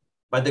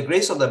 By the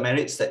grace of the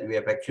merits that we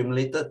have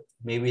accumulated,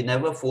 may we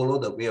never follow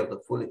the way of the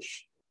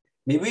foolish.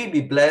 May we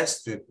be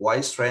blessed with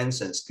wise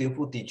friends and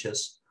skillful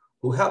teachers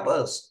who help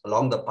us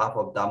along the path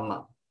of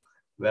Dhamma.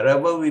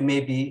 Wherever we may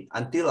be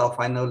until our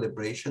final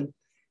liberation,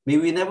 may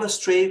we never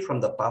stray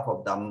from the path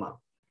of Dhamma.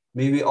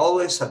 May we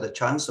always have the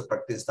chance to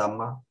practice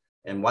Dhamma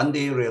and one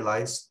day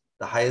realize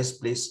the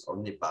highest bliss of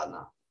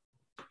Nibbana.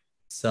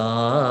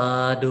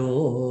 Sadhu,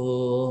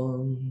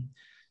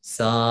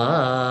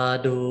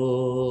 sadhu,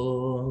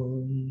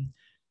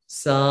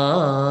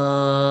 sadhu.